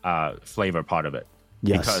best flavor part of it.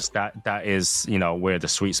 Yes. Because that is, where the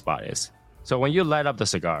sweet spot is. So when you light up the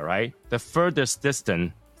cigar, right? The furthest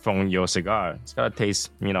distance from your cigar, it's got to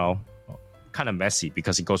taste, kind of messy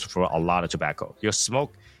because it goes through a lot of tobacco. Your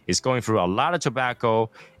smoke is going through a lot of tobacco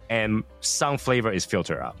and some flavor is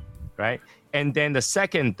filtered out, right? And then the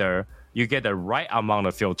second third, you get the right amount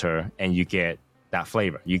of filter and you get that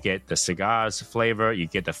flavor. You get the cigar's flavor, you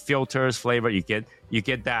get the filter's flavor, you get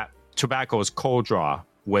that tobacco's cold draw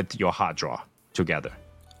with your hot draw together.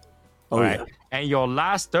 Oh, right? Yeah. And your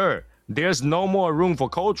last third, there's no more room for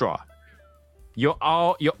cold draw. You're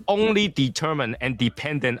only determined and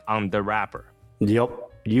dependent on the wrapper. Yep.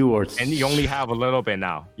 And you only have a little bit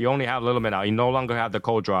now. You no longer have the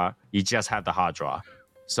cold draw. You just have the hot draw.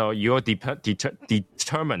 So you're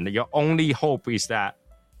determined. Your only hope is that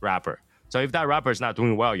wrapper. So if that wrapper is not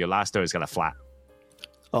doing well, your last third is gonna flat.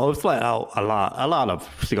 Oh, it's flat out a lot. A lot of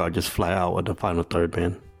cigars just flat out at the final third,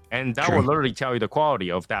 man. And that will literally tell you the quality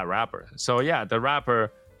of that wrapper. So yeah, the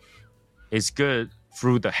wrapper is good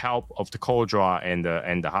through the help of the cold draw and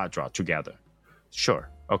the hot draw together. Sure,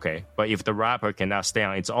 okay. But if the wrapper cannot stay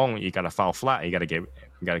on its own, you gotta fall flat. You gotta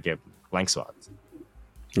get blank spots.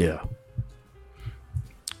 Yeah.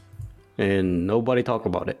 And nobody talk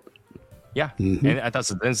about it. Yeah, mm-hmm. And that's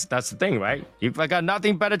the thing, right? If I got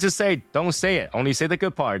nothing better to say, don't say it. Only say the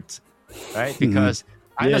good parts, right? Because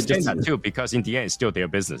I understand that too, because in the end, it's still their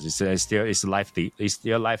business. It's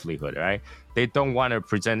their livelihood, right? They don't want to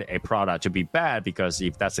present a product to be bad, because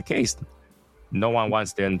if that's the case, no one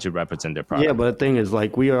wants them to represent their product. Yeah, but the thing is,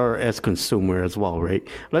 like, we are as consumer as well, right?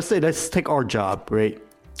 Let's take our job, right?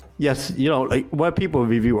 Yes, like when people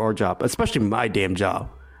review our job, especially my damn job,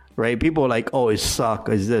 right? People are like, oh, it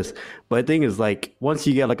sucks, is this. But the thing is, like, once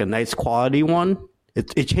you get like a nice quality one,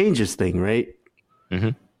 it changes thing, right? Mm-hmm.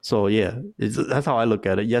 So yeah, that's how I look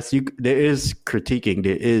at it. Yes, there is critiquing,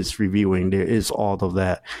 there is reviewing, there is all of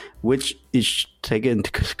that, which is taken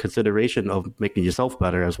into consideration of making yourself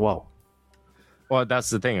better as well. Well, that's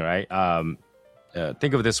the thing, right?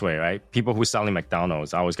 Think of it this way, right? People who selling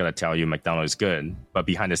McDonald's always gotta tell you McDonald's is good, but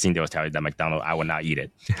behind the scene they'll tell you that McDonald's, I will not eat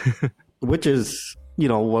it. Which is,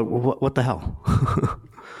 what the hell?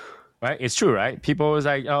 Right? It's true, right? People is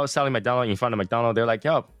like, selling McDonald's in front of McDonald's. They're like,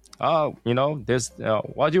 this.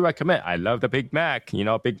 What do you recommend? I love the Big Mac.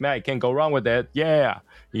 Big Mac, can't go wrong with it. Yeah,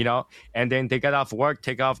 And then they get off work,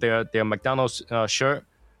 take off their McDonald's shirt,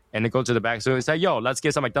 and they go to the back. So it's like, yo, let's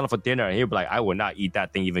get some McDonald's for dinner. And he'll be like, I will not eat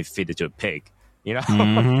that thing, even feed it to a pig.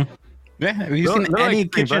 Mm-hmm. Yeah, have you seen any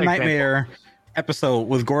Kitchen Nightmare episode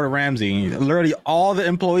with Gordon Ramsay? Literally all the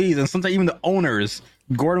employees and sometimes even the owners,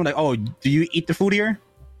 Gordon was like, oh, do you eat the food here?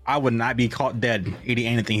 I would not be caught dead eating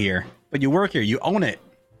anything here. But you work here, you own it.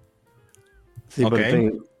 See, but the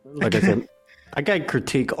thing, like I said, I got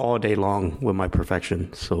critique all day long with my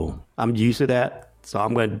perfection. So I'm used to that. So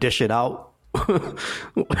I'm going to dish it out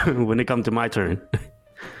when it comes to my turn.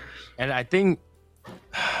 And I think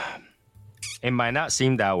it might not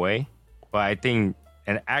seem that way, but I think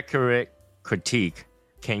an accurate critique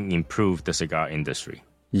can improve the cigar industry.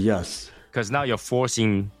 Yes. Because now you're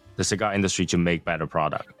forcing the cigar industry to make better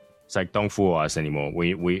product. It's like, don't fool us anymore.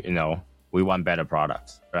 We want better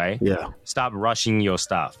products, right? Yeah. Stop rushing your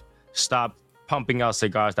stuff. Stop pumping out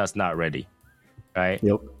cigars that's not ready, right?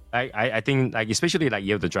 Yep. I think, like, especially like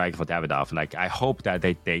Yield the Dragon for Davidoff, like, I hope that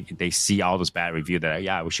they see all those bad reviews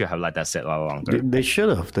that, we should have let that sit a lot longer. They should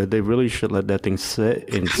have. They really should let that thing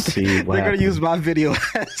sit and see what They're going to use my video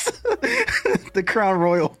as the Crown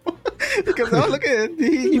Royal. Because look at it.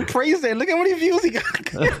 He praised it. Look at how many views he got.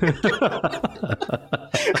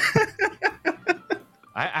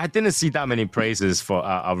 I didn't see that many praises for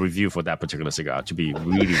a review for that particular cigar, to be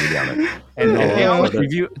really, really honest. And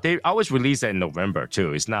they always release it in November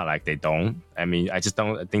too. It's not like they don't. I mean, I just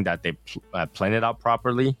don't think that they plan it out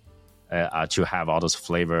properly to have all those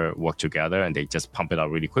flavor work together, and they just pump it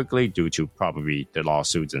out really quickly due to probably the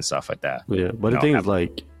lawsuits and stuff like that. Yeah, but the thing is,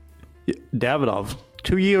 like, Davidoff,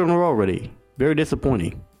 2 years in a row already. Very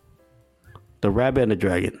disappointing. The Rabbit and the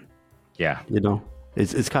Dragon. Yeah.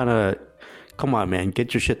 It's kind of, come on, man,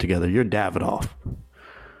 get your shit together. You're Davidoff.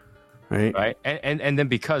 Right? And then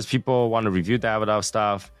because people want to review Davidoff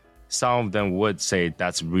stuff, some of them would say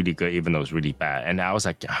that's really good, even though it's really bad. And I was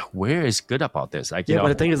like, where is good about this? Like, but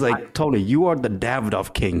the thing is, like, Tony, you are the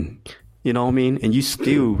Davidoff king. You know what I mean? And you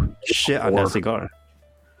still shit on that cigar.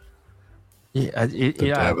 Yeah,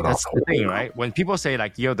 that's the thing, right? When people say,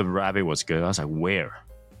 like, the Rabbit was good, I was like, where?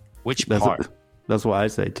 Which part? That's what I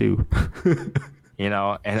say too. But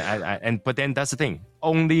then that's the thing.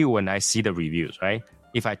 Only when I see the reviews, right?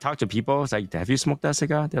 If I talk to people, it's like, have you smoked that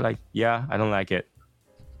cigar? They're like, yeah, I don't like it.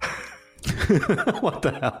 What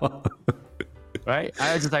the hell? Right?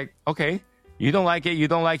 I was just like, okay, you don't like it, you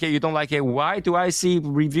don't like it, you don't like it. Why do I see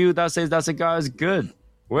review that says that cigar is good?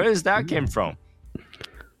 Where does that came from?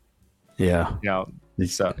 Yeah.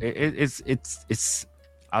 So it's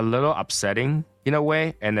a little upsetting in a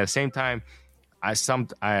way, and at the same time,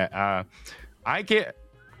 I get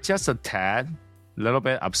just a little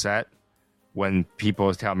bit upset when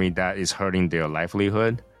people tell me that it's hurting their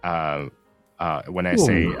livelihood. When I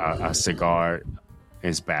say a cigar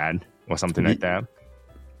is bad or something like that.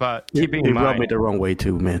 But keeping in mind, it rubbed me the wrong way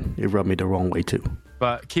too, man. It rubbed me the wrong way too.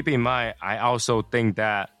 But keep in mind, I also think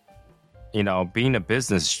that, being a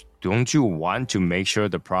business, don't you want to make sure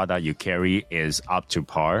the product you carry is up to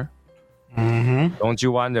par? Mm-hmm. Don't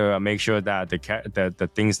you want to make sure that the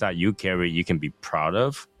things that you carry you can be proud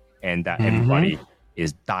of, and that everybody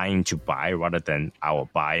is dying to buy, rather than I will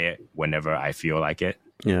buy it whenever I feel like it?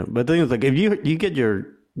 Yeah, but the thing is, like, if you get your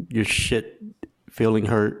shit feeling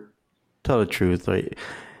hurt, tell the truth. Like,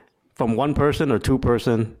 from one person or two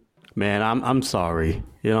person, man, I'm sorry.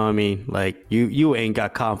 You know what I mean? Like, you ain't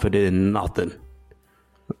got confidence in nothing.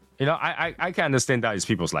 I can understand that it's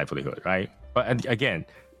people's livelihood, right? But again,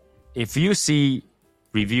 if you see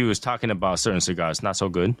reviews talking about certain cigars not so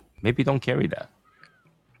good, maybe don't carry that.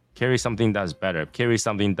 Carry something that's better. Carry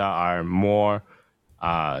something that are more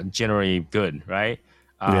generally good, right?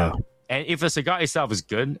 And if the cigar itself is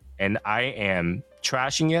good and I am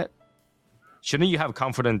trashing it, shouldn't you have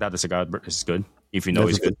confidence that the cigar is good if you know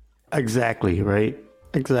it's good? Exactly, right?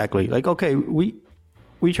 Exactly. Like, okay, we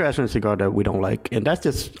trash on a cigar that we don't like, and that's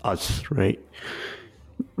just us, right?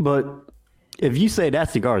 But if you say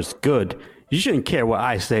that cigar is good, you shouldn't care what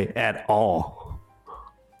I say at all.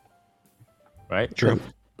 Right? True.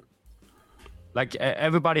 Like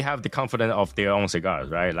everybody have the confidence of their own cigars,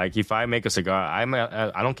 right? Like if I make a cigar,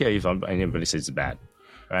 I don't care if anybody says it's bad,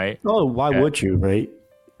 right? Oh, why would you, right?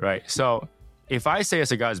 Right. So if I say a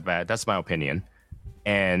cigar is bad, that's my opinion,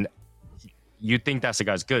 and you think that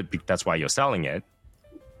cigar is good, that's why you're selling it.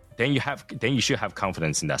 Then you should have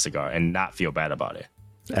confidence in that cigar and not feel bad about it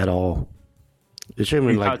At all. It shouldn't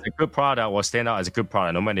be because like a good product will stand out as a good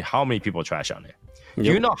product, no matter how many people trash on it. Yep.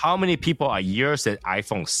 Do you know how many people a year said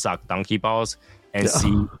iPhone suck donkey balls and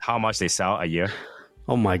see how much they sell a year?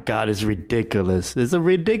 oh my God, it's ridiculous. It's a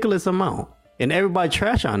ridiculous amount. And everybody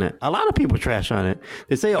trash on it. A lot of people trash on it.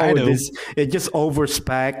 They say, "Oh, it just over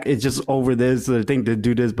spec. It's just over this. They think they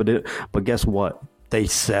do this, but guess what? They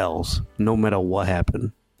sells no matter what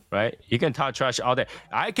happened." Right? You can talk trash all day.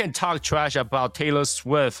 I can talk trash about Taylor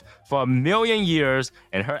Swift for 1,000,000 years,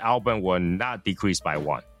 and her album will not decrease by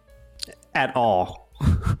one. At all.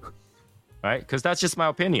 Right? Because that's just my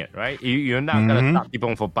opinion, right? You're not gonna stop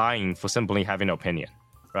people from buying for simply having an opinion.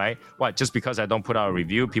 Right? What? Just because I don't put out a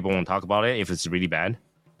review, people won't talk about it if it's really bad.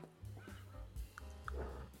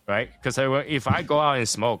 Right? Because if I go out and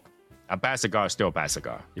smoke, a bad cigar is still a bad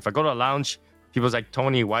cigar. If I go to a lounge, people's like,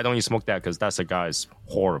 Tony, why don't you smoke that? Because that cigar is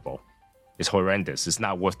horrible. It's horrendous. It's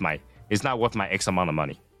not worth my X amount of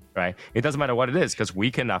money. Right? It doesn't matter what it is because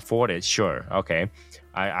we can afford it. Sure, okay.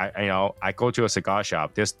 I go to a cigar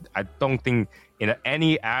shop. I don't think in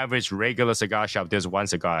any average regular cigar shop there's one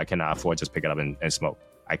cigar I cannot afford. Just pick it up and smoke.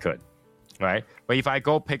 I could, right? But if I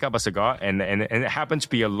go pick up a cigar and it happens to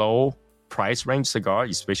be a low price range cigar,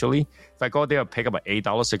 especially if I go there and pick up an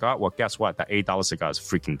 $8 cigar, well, guess what? That $8 cigar is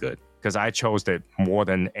freaking good because I chose it more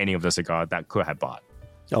than any of the cigar that could have bought.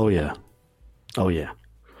 Oh yeah. You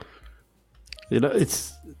know,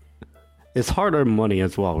 it's hard-earned money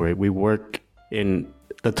as well, right? We work in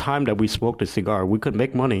the time that we smoke the cigar. We could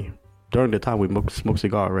make money during the time we smoke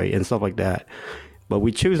cigar, right, and stuff like that. But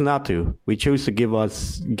we choose not to. We choose to give our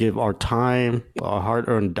time, our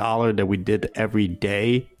hard-earned dollar that we did every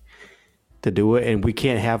day to do it, and we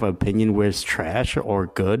can't have an opinion where it's trash or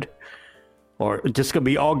good, or just gonna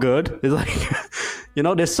be all good. It's like, you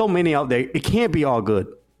know, there's so many out there. It can't be all good.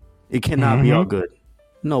 It cannot be all good.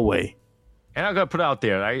 No way. And I'm gonna put it out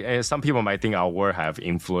there, right? And some people might think our word have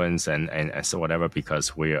influence and so whatever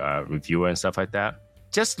because we're a reviewer and stuff like that.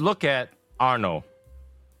 Just look at Arnold.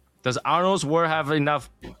 Does Arnold's word have enough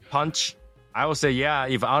punch? I would say, yeah.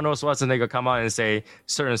 If Arnold Schwarzenegger come out and say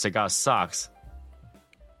certain cigar sucks,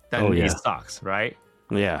 then it sucks, right?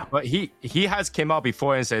 Yeah. But he has came out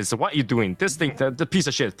before and says, so what are you doing? This thing, the piece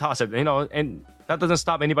of shit, toss it, you know, and that doesn't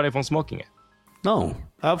stop anybody from smoking it. No,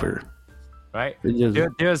 ever. Right?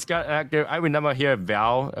 I remember here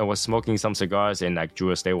Val was smoking some cigars in like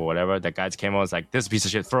Jewish Day or whatever. The guys came out and was like, this piece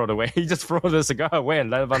of shit, throw it away. He just threw the cigar away and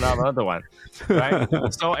let him have another one. Right?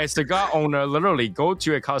 So a cigar owner literally go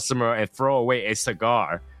to a customer and throw away a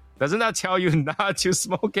cigar. Doesn't that tell you not to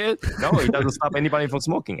smoke it? No, it doesn't stop anybody from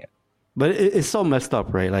smoking it. But it's so messed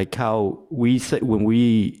up, right? Like how we say when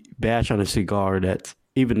we bash on a cigar that's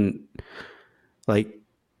even like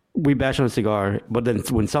we bash on a cigar, but then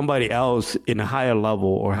when somebody else in a higher level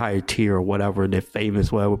or higher tier or whatever, they're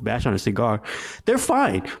famous, whatever, bash on a cigar, they're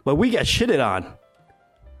fine. But we get shitted on.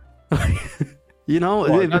 You know?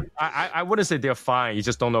 Well, I wouldn't say they're fine. You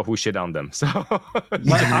just don't know who shit on them. So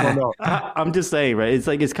I'm just saying, right? It's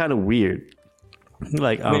like, it's kind of weird.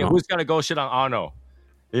 Like, I don't know. Who's going to go shit on Arnold?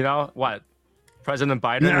 You know, what? President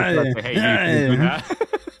Biden? Say, hey, you do that?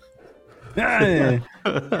 Right?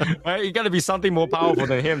 You got to be something more powerful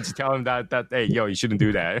than him to tell him that hey, yo, you shouldn't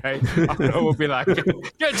do that, right? Arnold will be like,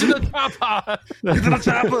 get to the chopper, get to the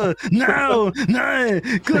chopper, no,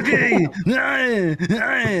 cookie, no.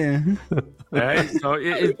 Right? So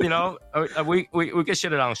you know, we get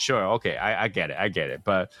shitted on, sure, okay, I get it,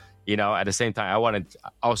 but you know, at the same time, I want to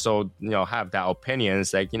also, you know, have that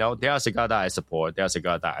opinions. Like, you know, there are cigars that I support, there are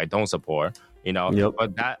cigars that I don't support. You know,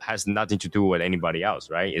 but that has nothing to do with anybody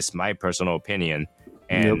else, right? It's my personal opinion.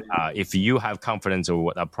 And if you have confidence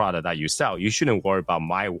in a product that you sell, you shouldn't worry about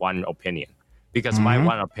my one opinion because my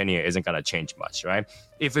one opinion isn't going to change much, right?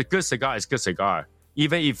 If a good cigar is good cigar,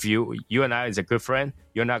 even if you and I is a good friend,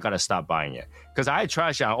 you're not going to stop buying it. Because I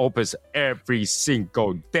trash on Opus every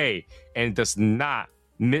single day and it does not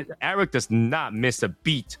Eric does not miss a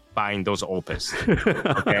beat buying those Opus.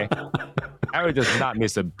 Okay, Eric does not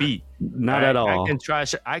miss a beat. Not at all. I can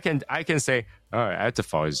trash. I can say, all right,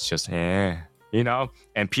 Atafal is just you know.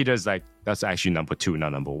 And Peter's like, that's actually number 2,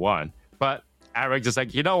 not number 1. But Eric just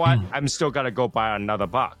like, you know what? I'm still gonna go buy another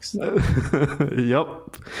box.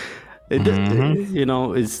 Yep. You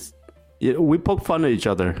know, we poke fun at each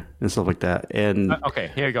other and stuff like that. And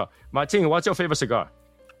okay, here you go. Martin, what's your favorite cigar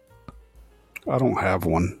I don't have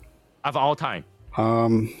one. of all time? I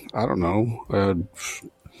don't know.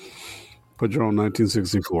 Padron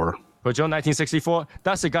 1964. Padron 1964.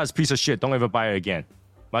 That cigar's a piece of shit. Don't ever buy it again.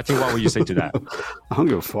 Martin, what would you say to that? I don't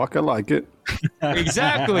give a fuck. I like it.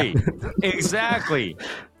 Exactly.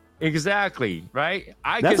 Right?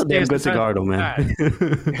 that's a damn good cigar, though, man.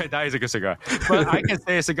 That is a good cigar. But I can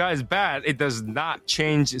say a cigar is bad. It does not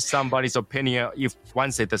change somebody's opinion if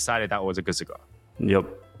once they decided that was a good cigar. Yep.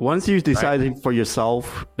 Once you decide for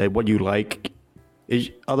yourself that what you like,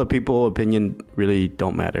 other people's opinion really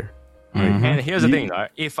don't matter. Right? And here's the thing, right?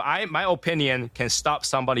 If my opinion can stop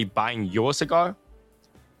somebody buying your cigar,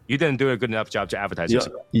 you didn't do a good enough job to advertise your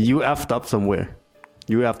cigar. You effed up somewhere.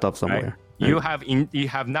 Right? You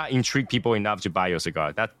have not intrigued people enough to buy your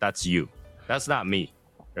cigar. That's you. That's not me,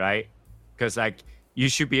 right? Because like you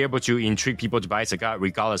should be able to intrigue people to buy a cigar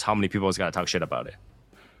regardless how many people is gonna talk shit about it.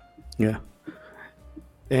 Yeah.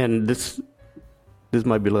 And this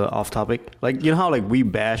might be a little off topic. Like, you know how like we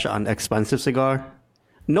bash on expensive cigar?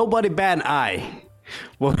 Nobody bat an eye.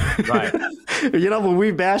 Well, Right. you know, when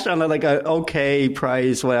we bash on like a okay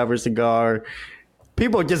price, whatever cigar,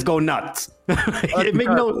 people just go nuts.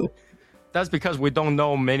 That's because we don't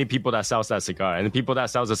know many people that sells that cigar, and the people that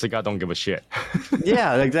sells the cigar don't give a shit.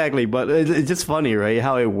 Yeah, exactly. But it's just funny, right?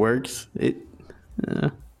 How it works.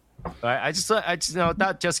 Right? I just you know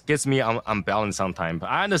that just gets me unbalanced sometimes.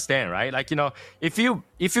 But I understand, right? Like, you know, if you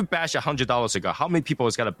bash $100 cigar, how many people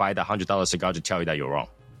is gonna buy the $100 cigar to tell you that you're wrong?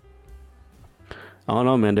 I don't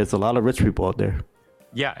know, man. There's a lot of rich people out there.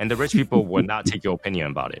 Yeah, and the rich people will not take your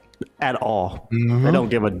opinion about it at all. They don't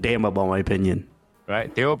give a damn about my opinion.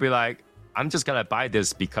 Right? They will be like, I'm just gonna buy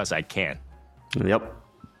this because I can. Yep.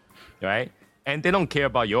 Right? And they don't care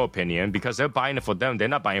about your opinion because they're buying it for them. They're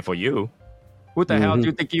not buying it for you. Who the hell do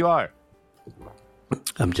you think you are?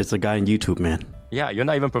 I'm just a guy on YouTube, man. Yeah, you're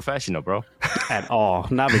not even professional, bro. At all.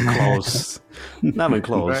 Not even close. Not even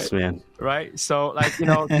close, Right. man. Right? So, like, you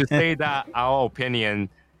know, to say that our opinion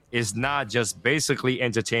is not just basically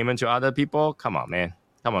entertainment to other people, come on, man.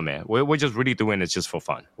 We're just really doing it just for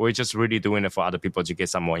fun. We're just really doing it for other people to get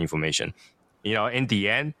some more information. You know, in the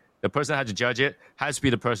end, the person that has to judge it has to be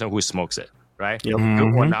the person who smokes it, right? Yep.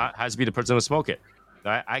 Good or not, has to be the person who smoke it.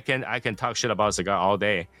 Right? I can talk shit about a cigar all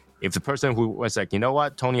day. If the person who was like, you know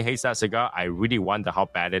what, Tony hates that cigar, I really wonder how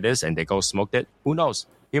bad it is, and they go smoked it, who knows?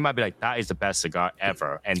 He might be like, that is the best cigar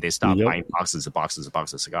ever, and they start buying boxes and boxes and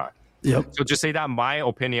boxes of cigar. Yep. So to say that my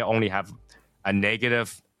opinion only have a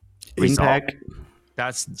negative result, Impact.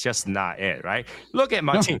 that's just not it, right? Look at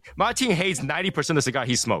Martin. No. Martin hates 90% of the cigar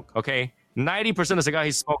he smoked, okay? 90% of the cigar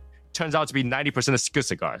he smoked turns out to be 90% of good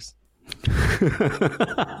cigars.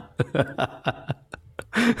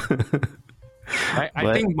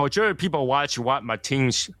 I think majority of people watch what Martin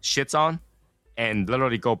shits on and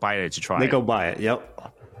literally go buy it to try They it. go buy it,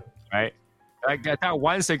 yep. Right? Like that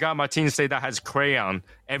one cigar Martin said that has crayon,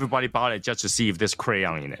 everybody bought it just to see if there's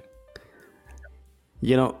crayon in it.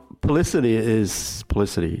 You know, publicity is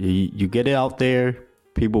publicity. You get it out there,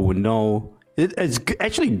 people will know. It's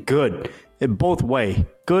actually good in both way,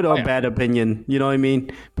 good or bad opinion. You know what I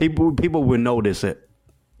mean? People will notice it.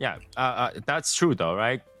 Yeah, that's true though,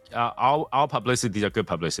 right? Our publicity is good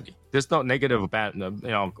publicity. There's no negative or bad, you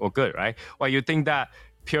know, or good, right? Well, you think that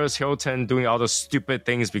Pierce Hilton doing all those stupid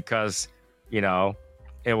things because, you know,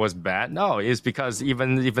 it was bad? No, it's because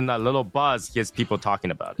even a little buzz gets people talking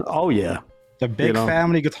about it. Oh yeah. The big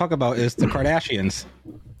family you could talk about is the Kardashians.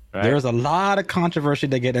 Right? There's a lot of controversy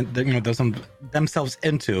they get themselves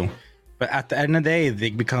into, but at the end of the day, they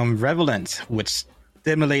become relevant, which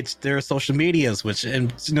stimulates their social medias, which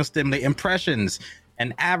stimulate impressions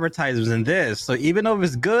and advertisers in this. So even though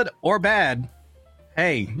it's good or bad,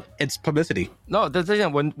 hey, it's publicity. No, the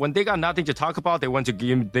thing when they got nothing to talk about, they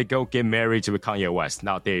go get married to Kanye West.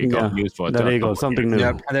 Now there you go, used for there you go, something new.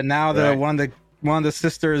 Yep. And then now one of the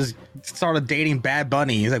sisters started dating Bad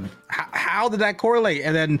Bunny. He's like, how did that correlate?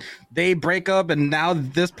 And then they break up, and now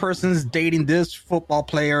this person's dating this football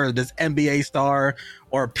player, or this NBA star,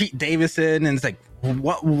 or Pete Davidson, and it's like,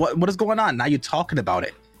 what is going on? Now you're talking about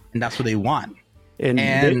it, and that's what they want.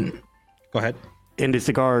 And go ahead. in the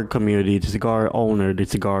cigar community, the cigar owner, the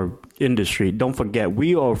cigar industry, don't forget,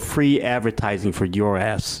 we are free advertising for your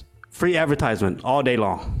ass. Free advertisement all day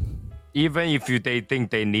long. Even if they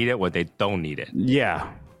think they need it or they don't need it. Yeah.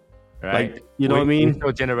 Right? Like, you know what I mean? We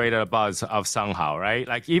still generated a buzz of somehow, right?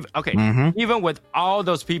 Like, even with all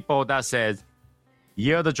those people that said,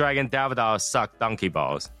 Year of the Dragon Davidoff suck donkey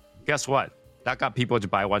balls, guess what? That got people to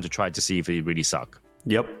buy one to try to see if it really suck.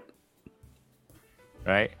 Yep.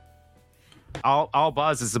 Right? Our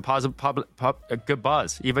buzz is a good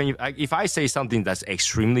buzz. Even if I say something that's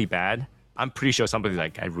extremely bad, I'm pretty sure somebody's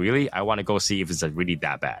like, I want to go see if it's really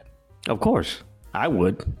that bad. Of course. I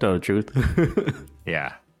would, tell the truth.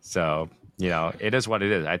 Yeah. So, it is what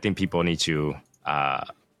it is. I think people need to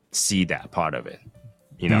see that part of it,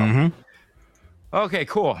 Okay,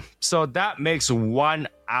 cool. So that makes 1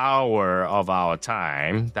 hour of our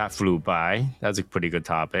time. That flew by. That's a pretty good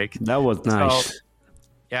topic. That was nice. So,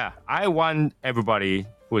 yeah, I want everybody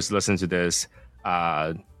who is listening to this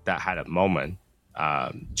that had a moment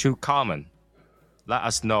to comment. Let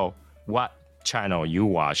us know what channel you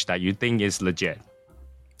watch that you think is legit.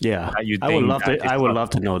 Yeah, I would love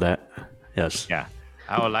to know that. Yes. Yeah.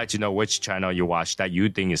 I would like to know which channel you watch that you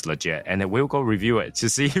think is legit, and then we'll go review it to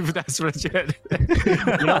see if that's legit.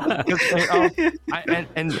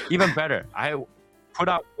 And even better, I put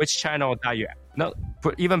out which channel that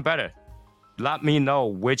even better. Let me know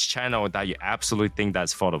which channel that you absolutely think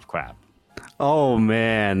that's full of crap. Oh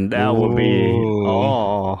man, that would be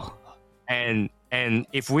And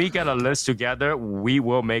if we get a list together, we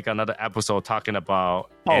will make another episode talking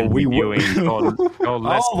about reviewing. Go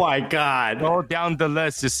Oh my god! Go down the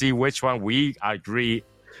list to see which one we agree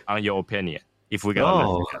on your opinion. If we get a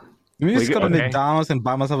list together. Let me just go to McDonald's and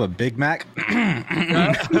buy myself a Big Mac.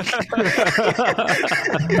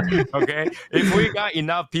 Okay, if we got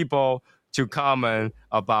enough people to comment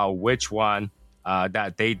about which one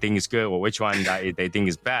that they think is good or which one that they think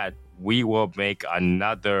is bad, we will make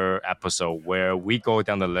another episode where we go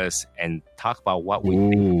down the list and talk about what we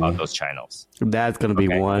think about those channels. That's gonna be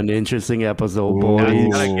one interesting episode, boys.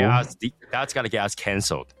 That's gonna get us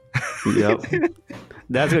canceled. Yep.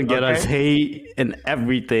 That's gonna get us hate and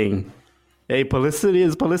everything. Hey, publicity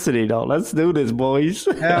is publicity, though. Let's do this, boys.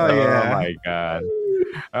 Hell yeah. Oh my god.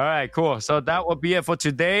 All right, cool. So that will be it for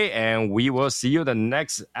today, and we will see you the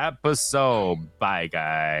next episode. Bye,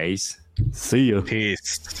 guys. See you.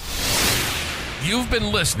 Peace. You've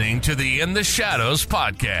been listening to the In the Shadows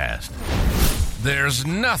podcast. There's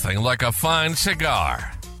nothing like a fine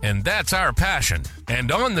cigar, and that's our passion.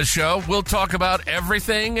 And on the show, we'll talk about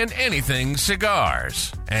everything and anything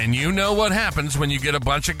cigars. And you know what happens when you get a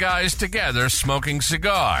bunch of guys together smoking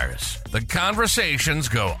cigars. The conversations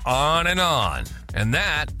go on. And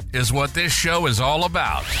that is what this show is all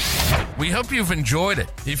about. We hope you've enjoyed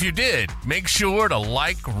it. If you did, make sure to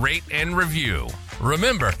like, rate, and review.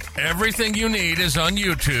 Remember, everything you need is on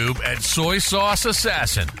YouTube at Soy Sauce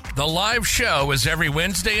Assassin. The live show is every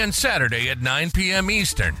Wednesday and Saturday at 9 p.m.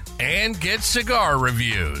 Eastern. And get cigar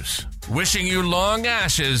reviews. Wishing you long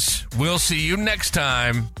ashes. We'll see you next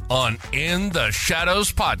time on In the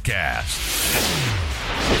Shadows podcast.